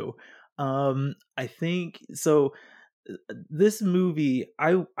 2. I think so. This movie,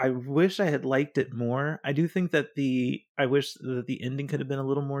 I wish I had liked it more. I do think that I wish that the ending could have been a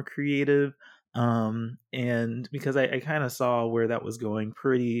little more creative. And because I kind of saw where that was going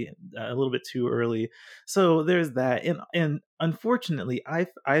a little bit too early. So there's that. And unfortunately,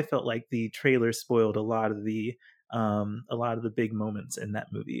 I felt like the trailer spoiled a lot of the big moments in that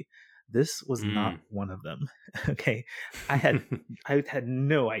movie. This was not one of them. Okay. I had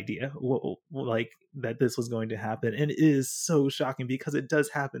no idea that this was going to happen. And it is so shocking because it does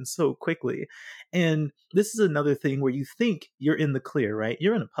happen so quickly. And this is another thing where you think you're in the clear, right?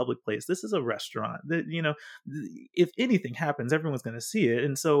 You're in a public place. This is a restaurant that, if anything happens, everyone's going to see it.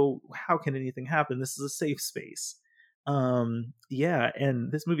 And so how can anything happen? This is a safe space. Yeah.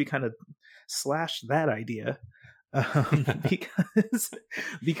 And this movie kind of slashed that idea.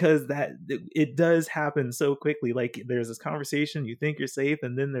 Because that it does happen so quickly. Like, there's this conversation, you think you're safe,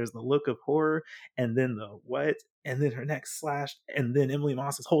 and then there's the look of horror, and then the what, and then her neck slashed, and then Emily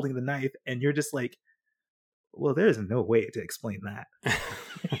Moss is holding the knife, and you're just like, well, there's no way to explain that.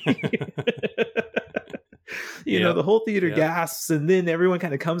 The whole theater gasps, and then everyone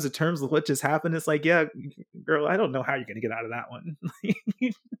kind of comes to terms with what just happened. It's like, yeah, girl, I don't know how you're gonna get out of that one.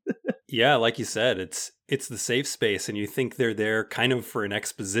 Yeah, like you said, it's the safe space, and you think they're there kind of for an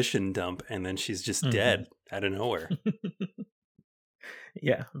exposition dump, and then she's just dead out of nowhere.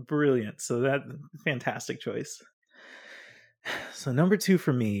 Yeah, brilliant. So that fantastic choice. So number 2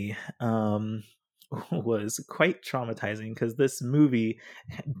 for me was quite traumatizing, because this movie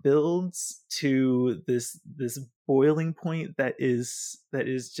builds to this boiling point that is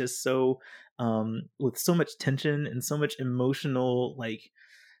just so with so much tension and so much emotional like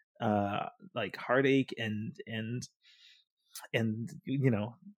heartache and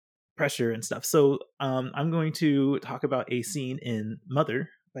pressure and stuff. So I'm going to talk about a scene in Mother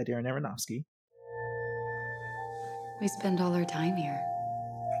by Darren Aronofsky. We spend all our time here.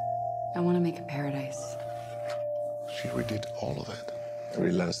 I want to make a paradise. She redid all of that.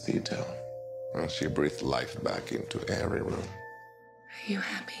 Every last detail. And she breathed life back into every room. Are you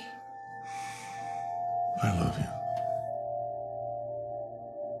happy? I love you.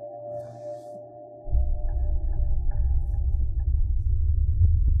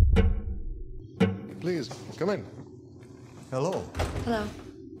 Please, come in. Hello. Hello.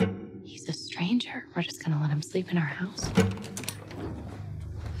 He's a stranger. We're just gonna let him sleep in our house.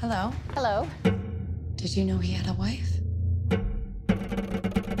 Hello. Hello. Did you know he had a wife?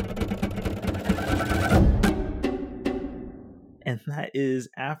 And that is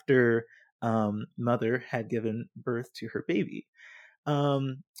after Mother had given birth to her baby.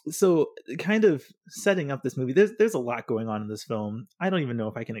 So kind of setting up this movie, there's a lot going on in this film. I don't even know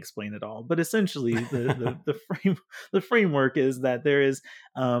if I can explain it all, but essentially the framework is that there is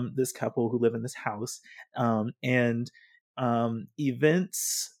this couple who live in this house, and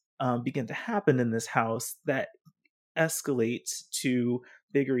events begin to happen in this house that escalate to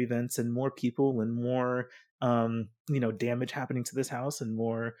bigger events and more people and more damage happening to this house, and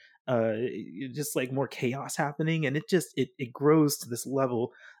more just like more chaos happening, and it grows to this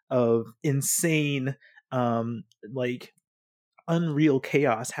level of insane like unreal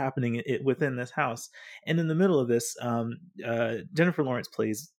chaos happening within this house. And in the middle of this, Jennifer Lawrence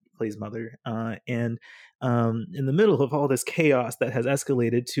plays Mother, and in the middle of all this chaos that has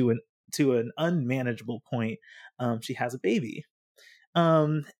escalated to an unmanageable point, she has a baby.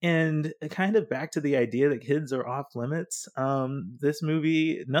 And kind of back to the idea that kids are off limits. This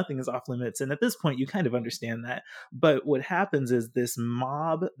movie, nothing is off limits. And at this point, you kind of understand that. But what happens is this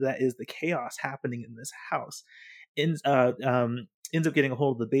mob that is the chaos happening in this house ends up getting a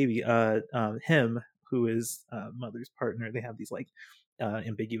hold of the baby. Him, who is Mother's partner, they have these like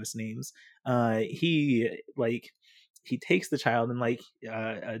ambiguous names. He he takes the child and like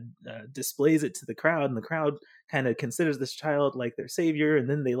displays it to the crowd, and the crowd kind of considers this child like their savior, and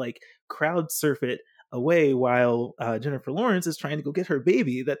then they like crowd surf it away while Jennifer Lawrence is trying to go get her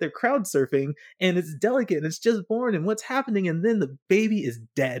baby that they're crowd surfing, and it's delicate and it's just born, and what's happening, and then the baby is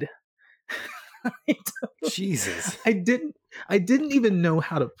dead. Jesus. I didn't even know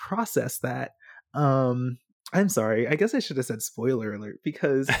how to process that. I'm sorry. I guess I should have said spoiler alert,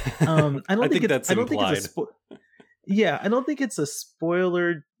 because I don't think that's implied. I don't think it's a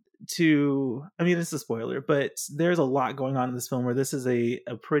spoiler to, I mean, it's a spoiler, but there's a lot going on in this film where this is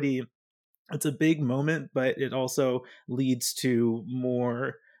it's a big moment, but it also leads to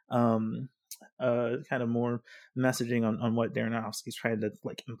more kind of more messaging on what Aronofsky's trying to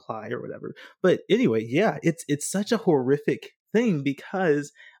like imply or whatever. But anyway, yeah, it's such a horrific thing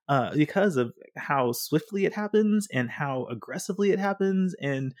because of how swiftly it happens and how aggressively it happens,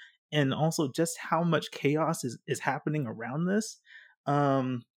 and also just how much chaos is happening around this.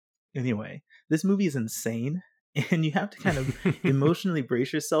 Anyway, this movie is insane, and you have to kind of emotionally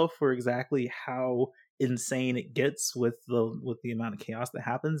brace yourself for exactly how insane it gets with the amount of chaos that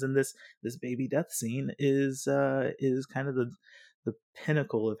happens. And this baby death scene is kind of the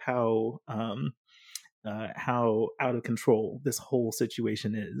pinnacle of how out of control this whole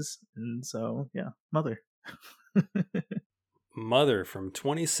situation is. And so, yeah, Mother. Mother from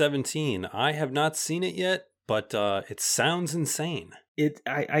 2017. I have not seen it yet, but it sounds insane.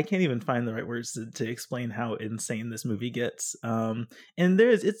 I can't even find the right words to explain how insane this movie gets. And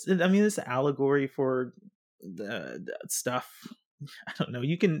it's an allegory for the stuff. I don't know.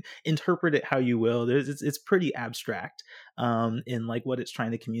 You can interpret it how you will. It's pretty abstract in like what it's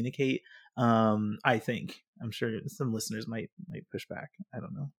trying to communicate. I think. I'm sure some listeners might push back. I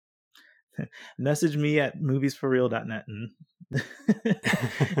don't know. Message me at moviesforreal.net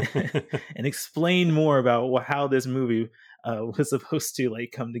and explain more about how this movie was supposed to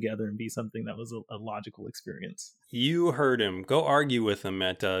like come together and be something that was a logical experience. You heard him. Go argue with him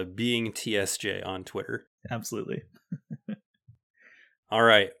at Being TSJ on Twitter. Absolutely. All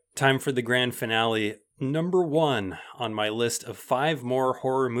right, time for the grand finale. Number 1 on my list of 5 more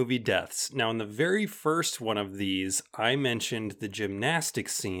horror movie deaths. Now, in the very first one of these, I mentioned the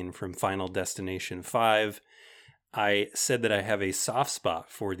gymnastics scene from Final Destination 5. I said that I have a soft spot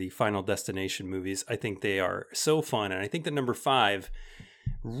for the Final Destination movies. I think they are so fun, and I think that number 5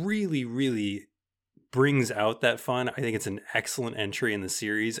 really, really brings out that fun. I think it's an excellent entry in the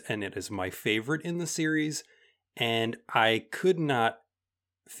series, and it is my favorite in the series, and I could not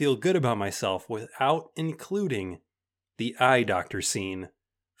feel good about myself without including the eye doctor scene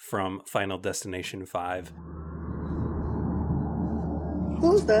from Final Destination 5.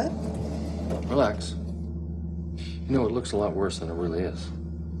 Who's that? Relax. You know, it looks a lot worse than it really is.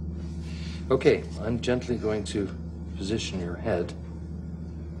 Okay, I'm gently going to position your head.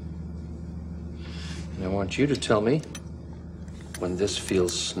 And I want you to tell me when this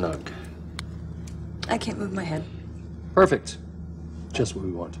feels snug. I can't move my head. Perfect. Just what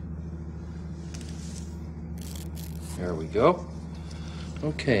we want. There we go.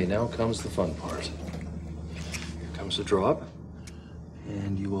 Okay, now comes the fun part. Here comes the drop.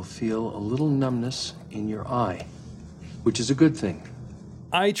 And you will feel a little numbness in your eye, which is a good thing.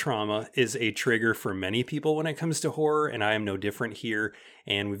 Eye trauma is a trigger for many people when it comes to horror, and I am no different here.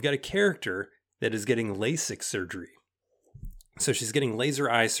 And we've got a character that is getting LASIK surgery. So she's getting laser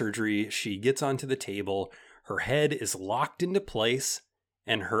eye surgery. She gets onto the table. Her head is locked into place,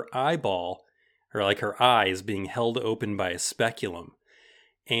 and her eyeball, or like her eye, is being held open by a speculum.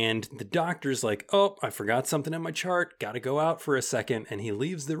 And the doctor's like, oh, I forgot something in my chart. Gotta go out for a second. And he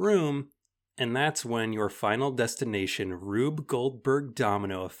leaves the room. And that's when your Final Destination Rube Goldberg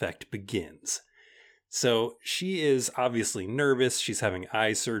domino effect begins. So she is obviously nervous. She's having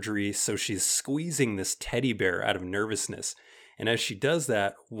eye surgery. So she's squeezing this teddy bear out of nervousness. And as she does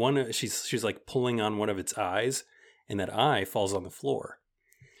that, she's like pulling on one of its eyes, and that eye falls on the floor.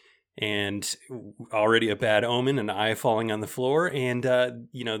 And already a bad omen, an eye falling on the floor. And,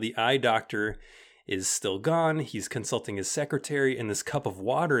 the eye doctor is still gone. He's consulting his secretary, and this cup of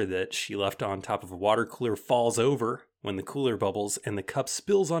water that she left on top of a water cooler falls over when the cooler bubbles, and the cup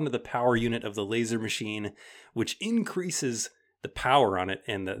spills onto the power unit of the laser machine, which increases the power on it,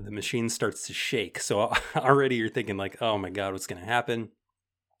 and the machine starts to shake. So already you're thinking like, oh my God, what's going to happen?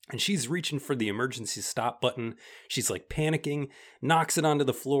 And she's reaching for the emergency stop button. She's like panicking, knocks it onto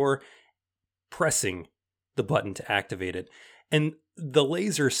the floor, pressing the button to activate it. And the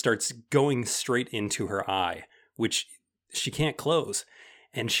laser starts going straight into her eye, which she can't close.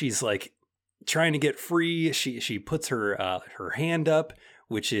 And she's like trying to get free. She puts her hand up,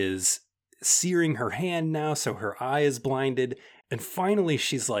 which is searing her hand now, so her eye is blinded. And finally,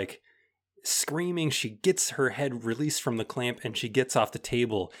 she's like screaming. She gets her head released from the clamp and she gets off the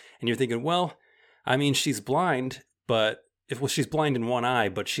table. And you're thinking, well, I mean, she's blind, but she's blind in one eye,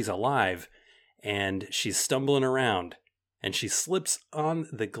 but she's alive. And she's stumbling around. And she slips on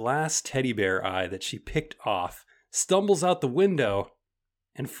the glass teddy bear eye that she picked off, stumbles out the window,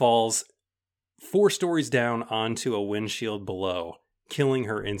 and falls 4 stories down onto a windshield below, killing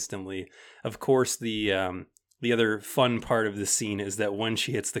her instantly. Of course, the other fun part of the scene is that when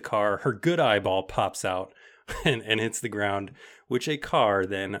she hits the car, her good eyeball pops out and hits the ground, which a car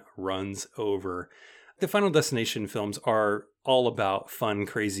then runs over. The Final Destination films are all about fun,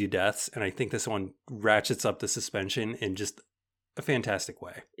 crazy deaths, and I think this one ratchets up the suspension in just a fantastic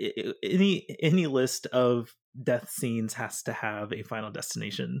way. Any list of death scenes has to have a Final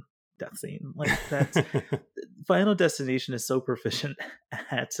Destination death scene. Like that's Final Destination is so proficient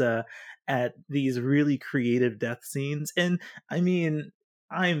at these really creative death scenes, and I mean,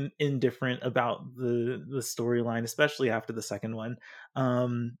 I'm indifferent about the storyline, especially after the second one.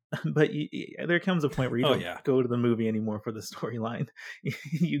 But there comes a point where you don't go to the movie anymore for the storyline.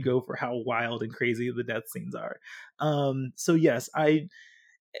 You go for how wild and crazy the death scenes are. So yes,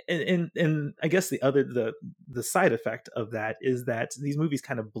 and I guess the side effect of that is that these movies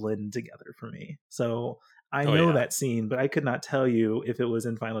kind of blend together for me. So I know that scene, but I could not tell you if it was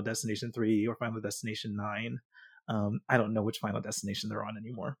in Final Destination 3 or Final Destination 9. I don't know which Final Destination they're on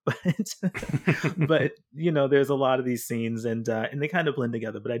anymore, but you know, there's a lot of these scenes and they kind of blend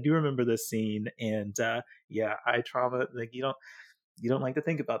together. But I do remember this scene, and eye trauma. Like you don't like to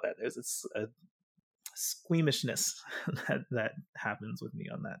think about that. There's a squeamishness that happens with me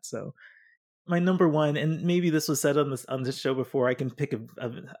on that. So my number one, and maybe this was said on this show before, I can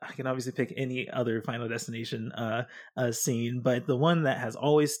obviously pick any other Final Destination scene, but the one that has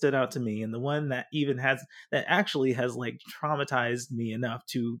always stood out to me, and the one that actually has like traumatized me enough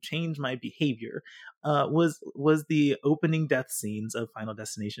to change my behavior, was the opening death scenes of Final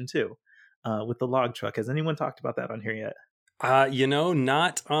Destination 2 with the log truck. Has anyone talked about that on here yet?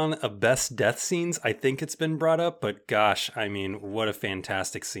 Not on a best death scenes. I think it's been brought up, but gosh, I mean, what a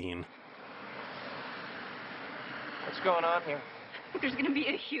fantastic scene. What's going on here? There's gonna be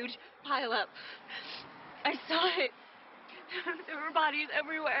a huge pileup. I saw it. There were bodies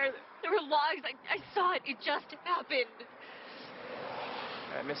everywhere. There were logs. I saw it. It just happened.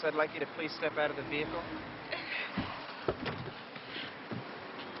 Miss, I'd like you to please step out of the vehicle.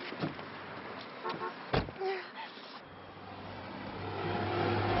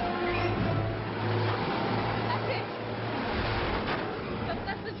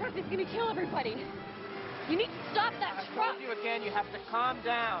 That's the truck that's gonna kill everybody. You need to stop that truck. I told you again, you have to calm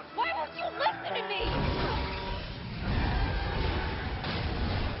down. Why won't you listen to me?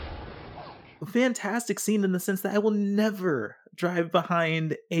 Fantastic scene in the sense that I will never drive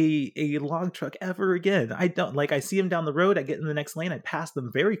behind a log truck ever again. I don't I see them down the road. I get in the next lane. I pass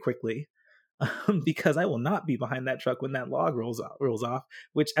them very quickly. Because I will not be behind that truck when that log rolls off,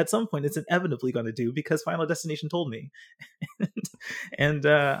 which at some point it's inevitably going to do because Final Destination told me, and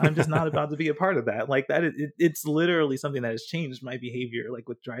I'm just not about to be a part of that. Like that, it's literally something that has changed my behavior. Like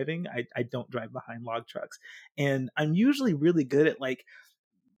with driving, I don't drive behind log trucks, and I'm usually really good at like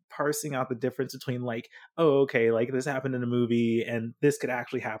parsing out the difference between like, oh, okay, like this happened in a movie and this could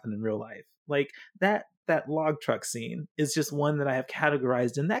actually happen in real life. Like that log truck scene is just one that I have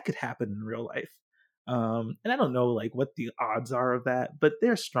categorized and that could happen in real life. And I don't know like what the odds are of that, but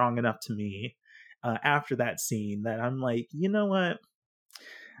they're strong enough to me after that scene that I'm like, you know what?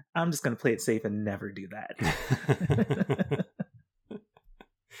 I'm just going to play it safe and never do that.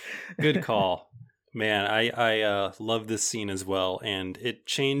 Good call. Man, I love this scene as well, and it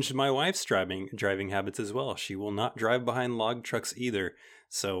changed my wife's driving habits as well. She will not drive behind log trucks either.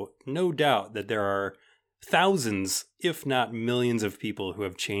 So no doubt that there are thousands, if not millions of people who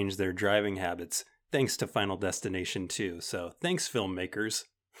have changed their driving habits thanks to Final Destination 2. So thanks, filmmakers,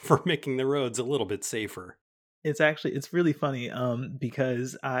 for making the roads a little bit safer. It's really funny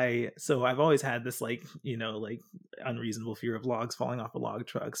because I've always had this like unreasonable fear of logs falling off of log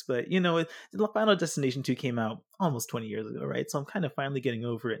trucks, but Final Destination 2 came out almost 20 years ago, right? So I'm kind of finally getting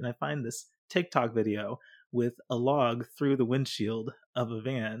over it, and I find this TikTok video with a log through the windshield of a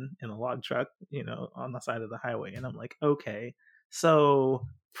van in a log truck, on the side of the highway, and I'm like, okay, so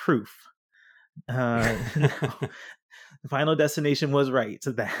proof. Final Destination was right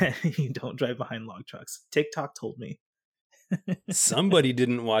that you don't drive behind log trucks. TikTok told me. Somebody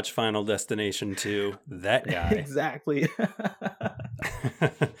didn't watch Final Destination 2. That guy. Exactly.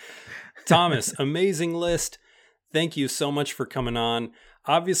 Thomas, amazing list. Thank you so much for coming on.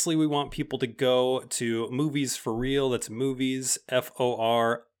 Obviously, we want people to go to Movies for Real. That's movies,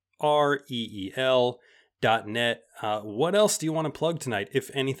 FORREEL.net. What else do you want to plug tonight,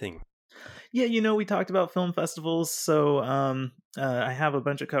 if anything? Yeah, we talked about film festivals, so I have a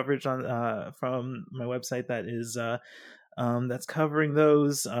bunch of coverage on from my website that is that's covering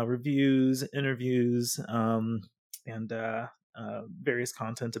those reviews, interviews, and various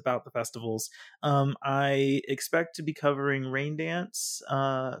content about the festivals. I expect to be covering Raindance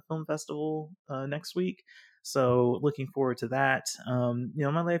Film Festival next week. So looking forward to that.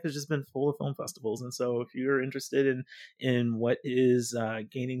 My life has just been full of film festivals, and so if you're interested in what is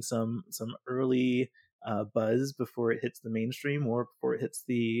gaining some early buzz before it hits the mainstream or before it hits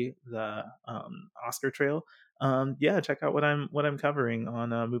the Oscar trail, check out what I'm covering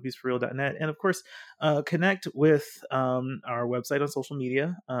on moviesforreal.net, and of course connect with our website on social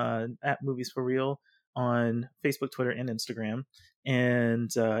media at Movies for Real on Facebook, Twitter, and Instagram,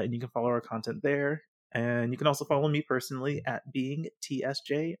 and you can follow our content there. And you can also follow me personally at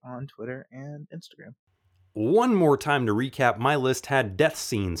BeingTSJ on Twitter and Instagram. One more time to recap, my list had death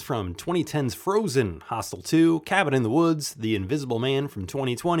scenes from 2010's Frozen, Hostel 2, Cabin in the Woods, The Invisible Man from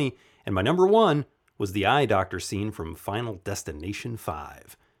 2020, and my number one was the eye doctor scene from Final Destination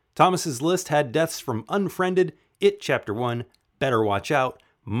 5. Thomas's list had deaths from Unfriended, It Chapter 1, Better Watch Out,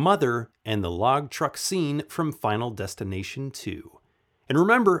 Mother, and the log truck scene from Final Destination 2. And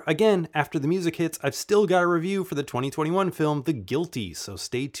remember, again, after the music hits, I've still got a review for the 2021 film The Guilty, so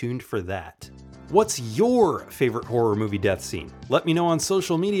stay tuned for that. What's your favorite horror movie death scene? Let me know on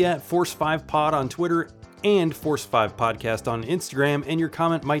social media at Force5Pod on Twitter and Force5Podcast on Instagram, and your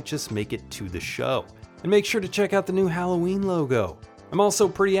comment might just make it to the show. And make sure to check out the new Halloween logo. I'm also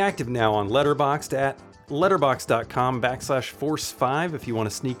pretty active now on Letterboxd at letterboxd.com/Force5 if you want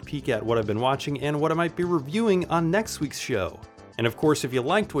a sneak peek at what I've been watching and what I might be reviewing on next week's show. And of course, if you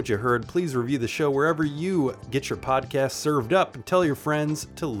liked what you heard, please review the show wherever you get your podcast served up and tell your friends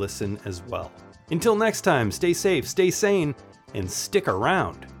to listen as well. Until next time, stay safe, stay sane, and stick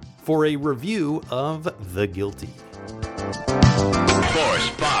around for a review of The Guilty. Force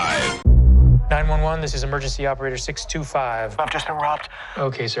 5. 911, this is emergency operator 625. I've just been robbed.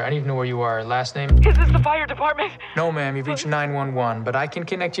 Okay, sir, I need to know where you are. Last name? Is this the fire department? No, ma'am, you've reached 911, but I can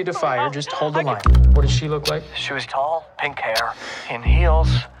connect you to fire. Just hold the line. What does she look like? She was tall, pink hair, in heels.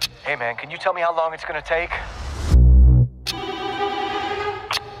 Hey, man, can you tell me how long it's gonna take?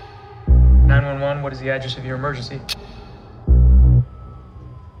 911, what is the address of your emergency?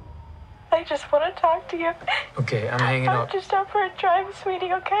 I just want to talk to you. Okay, I'm hanging up. I'm just out for a drive,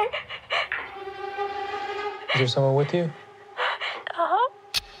 sweetie, okay? Is there someone with you? Uh-huh.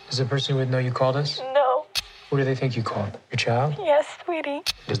 Does the person you're with know you called us? No. Who do they think you called? Your child? Yes, sweetie.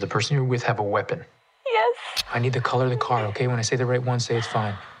 Does the person you're with have a weapon? Yes. I need the color of the car, okay? When I say the right one, say it's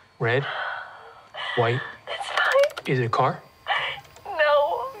fine. Red? White? It's fine. Is it a car?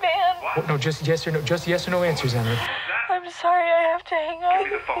 No, man. What? No, just yes or no. Just yes or no answers, Emily. I'm sorry, I have to hang up.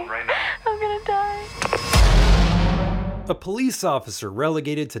 Give me the phone right now. I'm gonna die. A police officer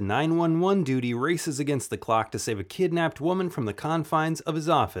relegated to 911 duty races against the clock to save a kidnapped woman from the confines of his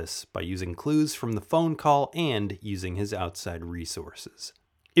office by using clues from the phone call and using his outside resources.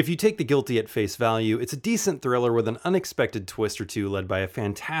 If you take The Guilty at face value, it's a decent thriller with an unexpected twist or two led by a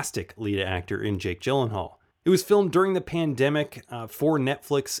fantastic lead actor in Jake Gyllenhaal. It was filmed during the pandemic for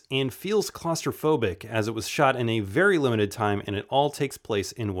Netflix and feels claustrophobic as it was shot in a very limited time and it all takes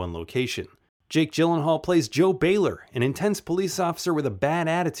place in one location. Jake Gyllenhaal plays Joe Baylor, an intense police officer with a bad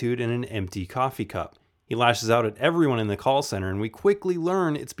attitude and an empty coffee cup. He lashes out at everyone in the call center, and we quickly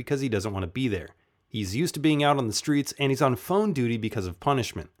learn it's because he doesn't want to be there. He's used to being out on the streets, and he's on phone duty because of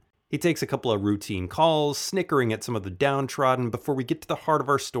punishment. He takes a couple of routine calls, snickering at some of the downtrodden before we get to the heart of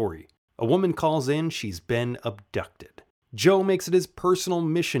our story. A woman calls in, she's been abducted. Joe makes it his personal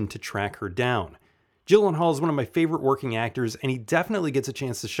mission to track her down. Gyllenhaal is one of my favorite working actors, and he definitely gets a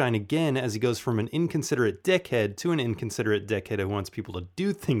chance to shine again as he goes from an inconsiderate dickhead to an inconsiderate dickhead who wants people to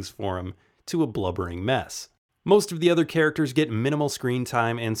do things for him to a blubbering mess. Most of the other characters get minimal screen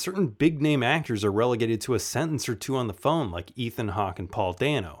time, and certain big-name actors are relegated to a sentence or two on the phone, like Ethan Hawke and Paul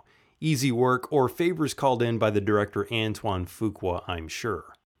Dano. Easy work or favors called in by the director Antoine Fuqua, I'm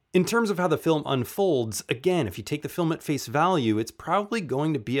sure. In terms of how the film unfolds, again, if you take the film at face value, it's probably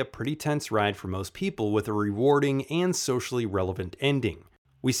going to be a pretty tense ride for most people with a rewarding and socially relevant ending.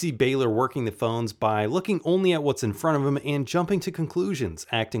 We see Baylor working the phones by looking only at what's in front of him and jumping to conclusions,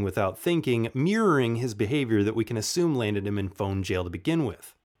 acting without thinking, mirroring his behavior that we can assume landed him in phone jail to begin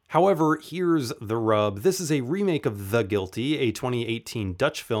with. However, here's the rub. This is a remake of The Guilty, a 2018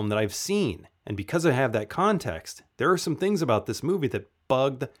 Dutch film that I've seen, And because I have that context, there are some things about this movie that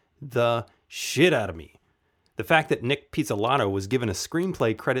bugged the shit out of me. The fact that Nick Pizzolatto was given a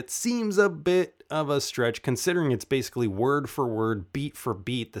screenplay credit seems a bit of a stretch, considering it's basically word for word, beat for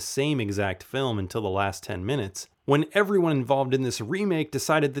beat, the same exact film until the last 10 minutes, when everyone involved in this remake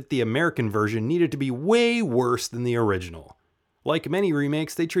decided that the American version needed to be way worse than the original. Like many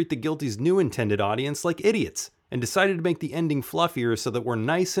remakes, they treat The Guilty's new intended audience like idiots, and decided to make the ending fluffier so that we're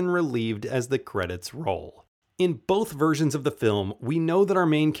nice and relieved as the credits roll. In both versions of the film, we know that our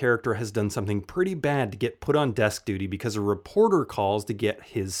main character has done something pretty bad to get put on desk duty because a reporter calls to get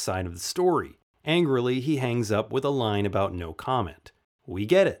his side of the story. Angrily, he hangs up with a line about no comment. We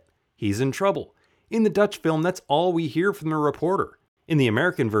get it. He's in trouble. In the Dutch film, that's all we hear from the reporter. In the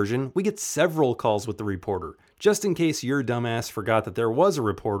American version, we get several calls with the reporter, just in case your dumbass forgot that there was a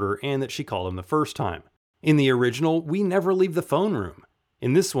reporter and that she called him the first time. In the original, we never leave the phone room.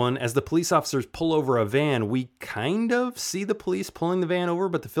 In this one, as the police officers pull over a van, we kind of see the police pulling the van over,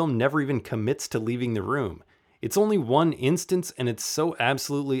 but the film never even commits to leaving the room. It's only one instance, and it's so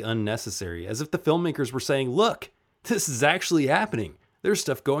absolutely unnecessary, as if the filmmakers were saying, look, this is actually happening. There's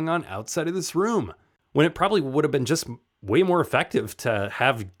stuff going on outside of this room. When it probably would have been just way more effective to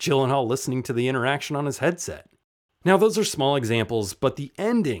have Gyllenhaal listening to the interaction on his headset. Now, those are small examples, but the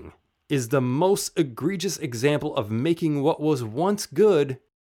ending is the most egregious example of making what was once good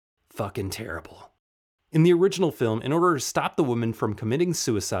fucking terrible. In the original film, in order to stop the woman from committing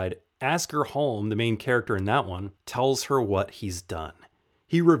suicide, Asger Holm, the main character in that one, tells her what he's done.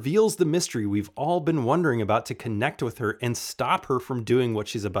 He reveals the mystery we've all been wondering about to connect with her and stop her from doing what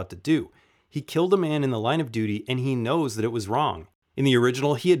she's about to do. He killed a man in the line of duty, and he knows that it was wrong. In the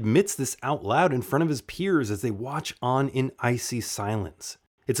original, he admits this out loud in front of his peers as they watch on in icy silence.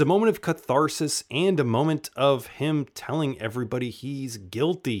 It's a moment of catharsis and a moment of him telling everybody he's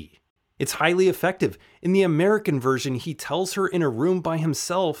guilty. It's highly effective. In the American version, he tells her in a room by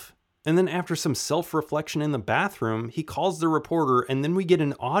himself, and then after some self-reflection in the bathroom, he calls the reporter, and then we get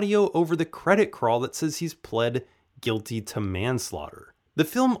an audio over the credit crawl that says he's pled guilty to manslaughter. The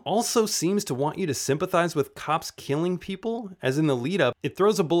film also seems to want you to sympathize with cops killing people, as in the lead-up, it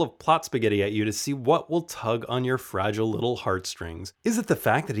throws a bowl of plot spaghetti at you to see what will tug on your fragile little heartstrings. Is it the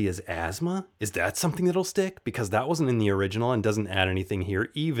fact that he has asthma? Is that something that'll stick? Because that wasn't in the original and doesn't add anything here,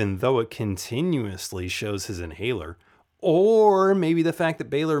 even though it continuously shows his inhaler. Or maybe the fact that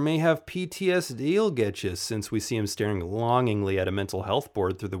Baylor may have PTSD will get you, since we see him staring longingly at a mental health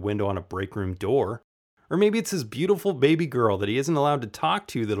board through the window on a break room door. Or maybe it's his beautiful baby girl that he isn't allowed to talk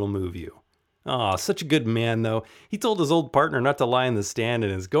to that'll move you. Aw, such a good man though. He told his old partner not to lie in the stand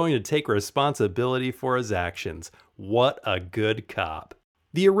and is going to take responsibility for his actions. What a good cop.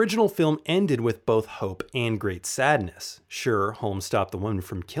 The original film ended with both hope and great sadness. Sure, Holmes stopped the woman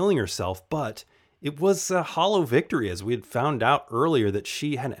from killing herself, but it was a hollow victory as we had found out earlier that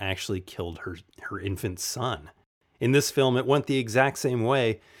she had actually killed her infant son. In this film, it went the exact same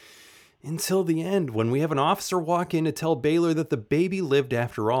way, until the end, when we have an officer walk in to tell Baylor that the baby lived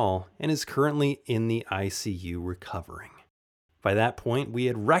after all and is currently in the ICU recovering. By that point, we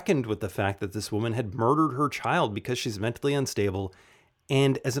had reckoned with the fact that this woman had murdered her child because she's mentally unstable,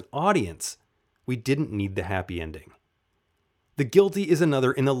 and as an audience, we didn't need the happy ending. The Guilty is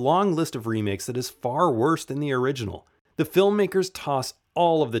another in the long list of remakes that is far worse than the original. The filmmakers toss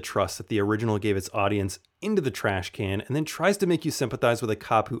all of the trust that the original gave its audience into the trash can and then tries to make you sympathize with a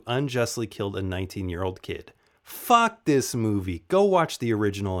cop who unjustly killed a 19-year-old kid. Fuck this movie. Go watch the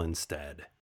original instead.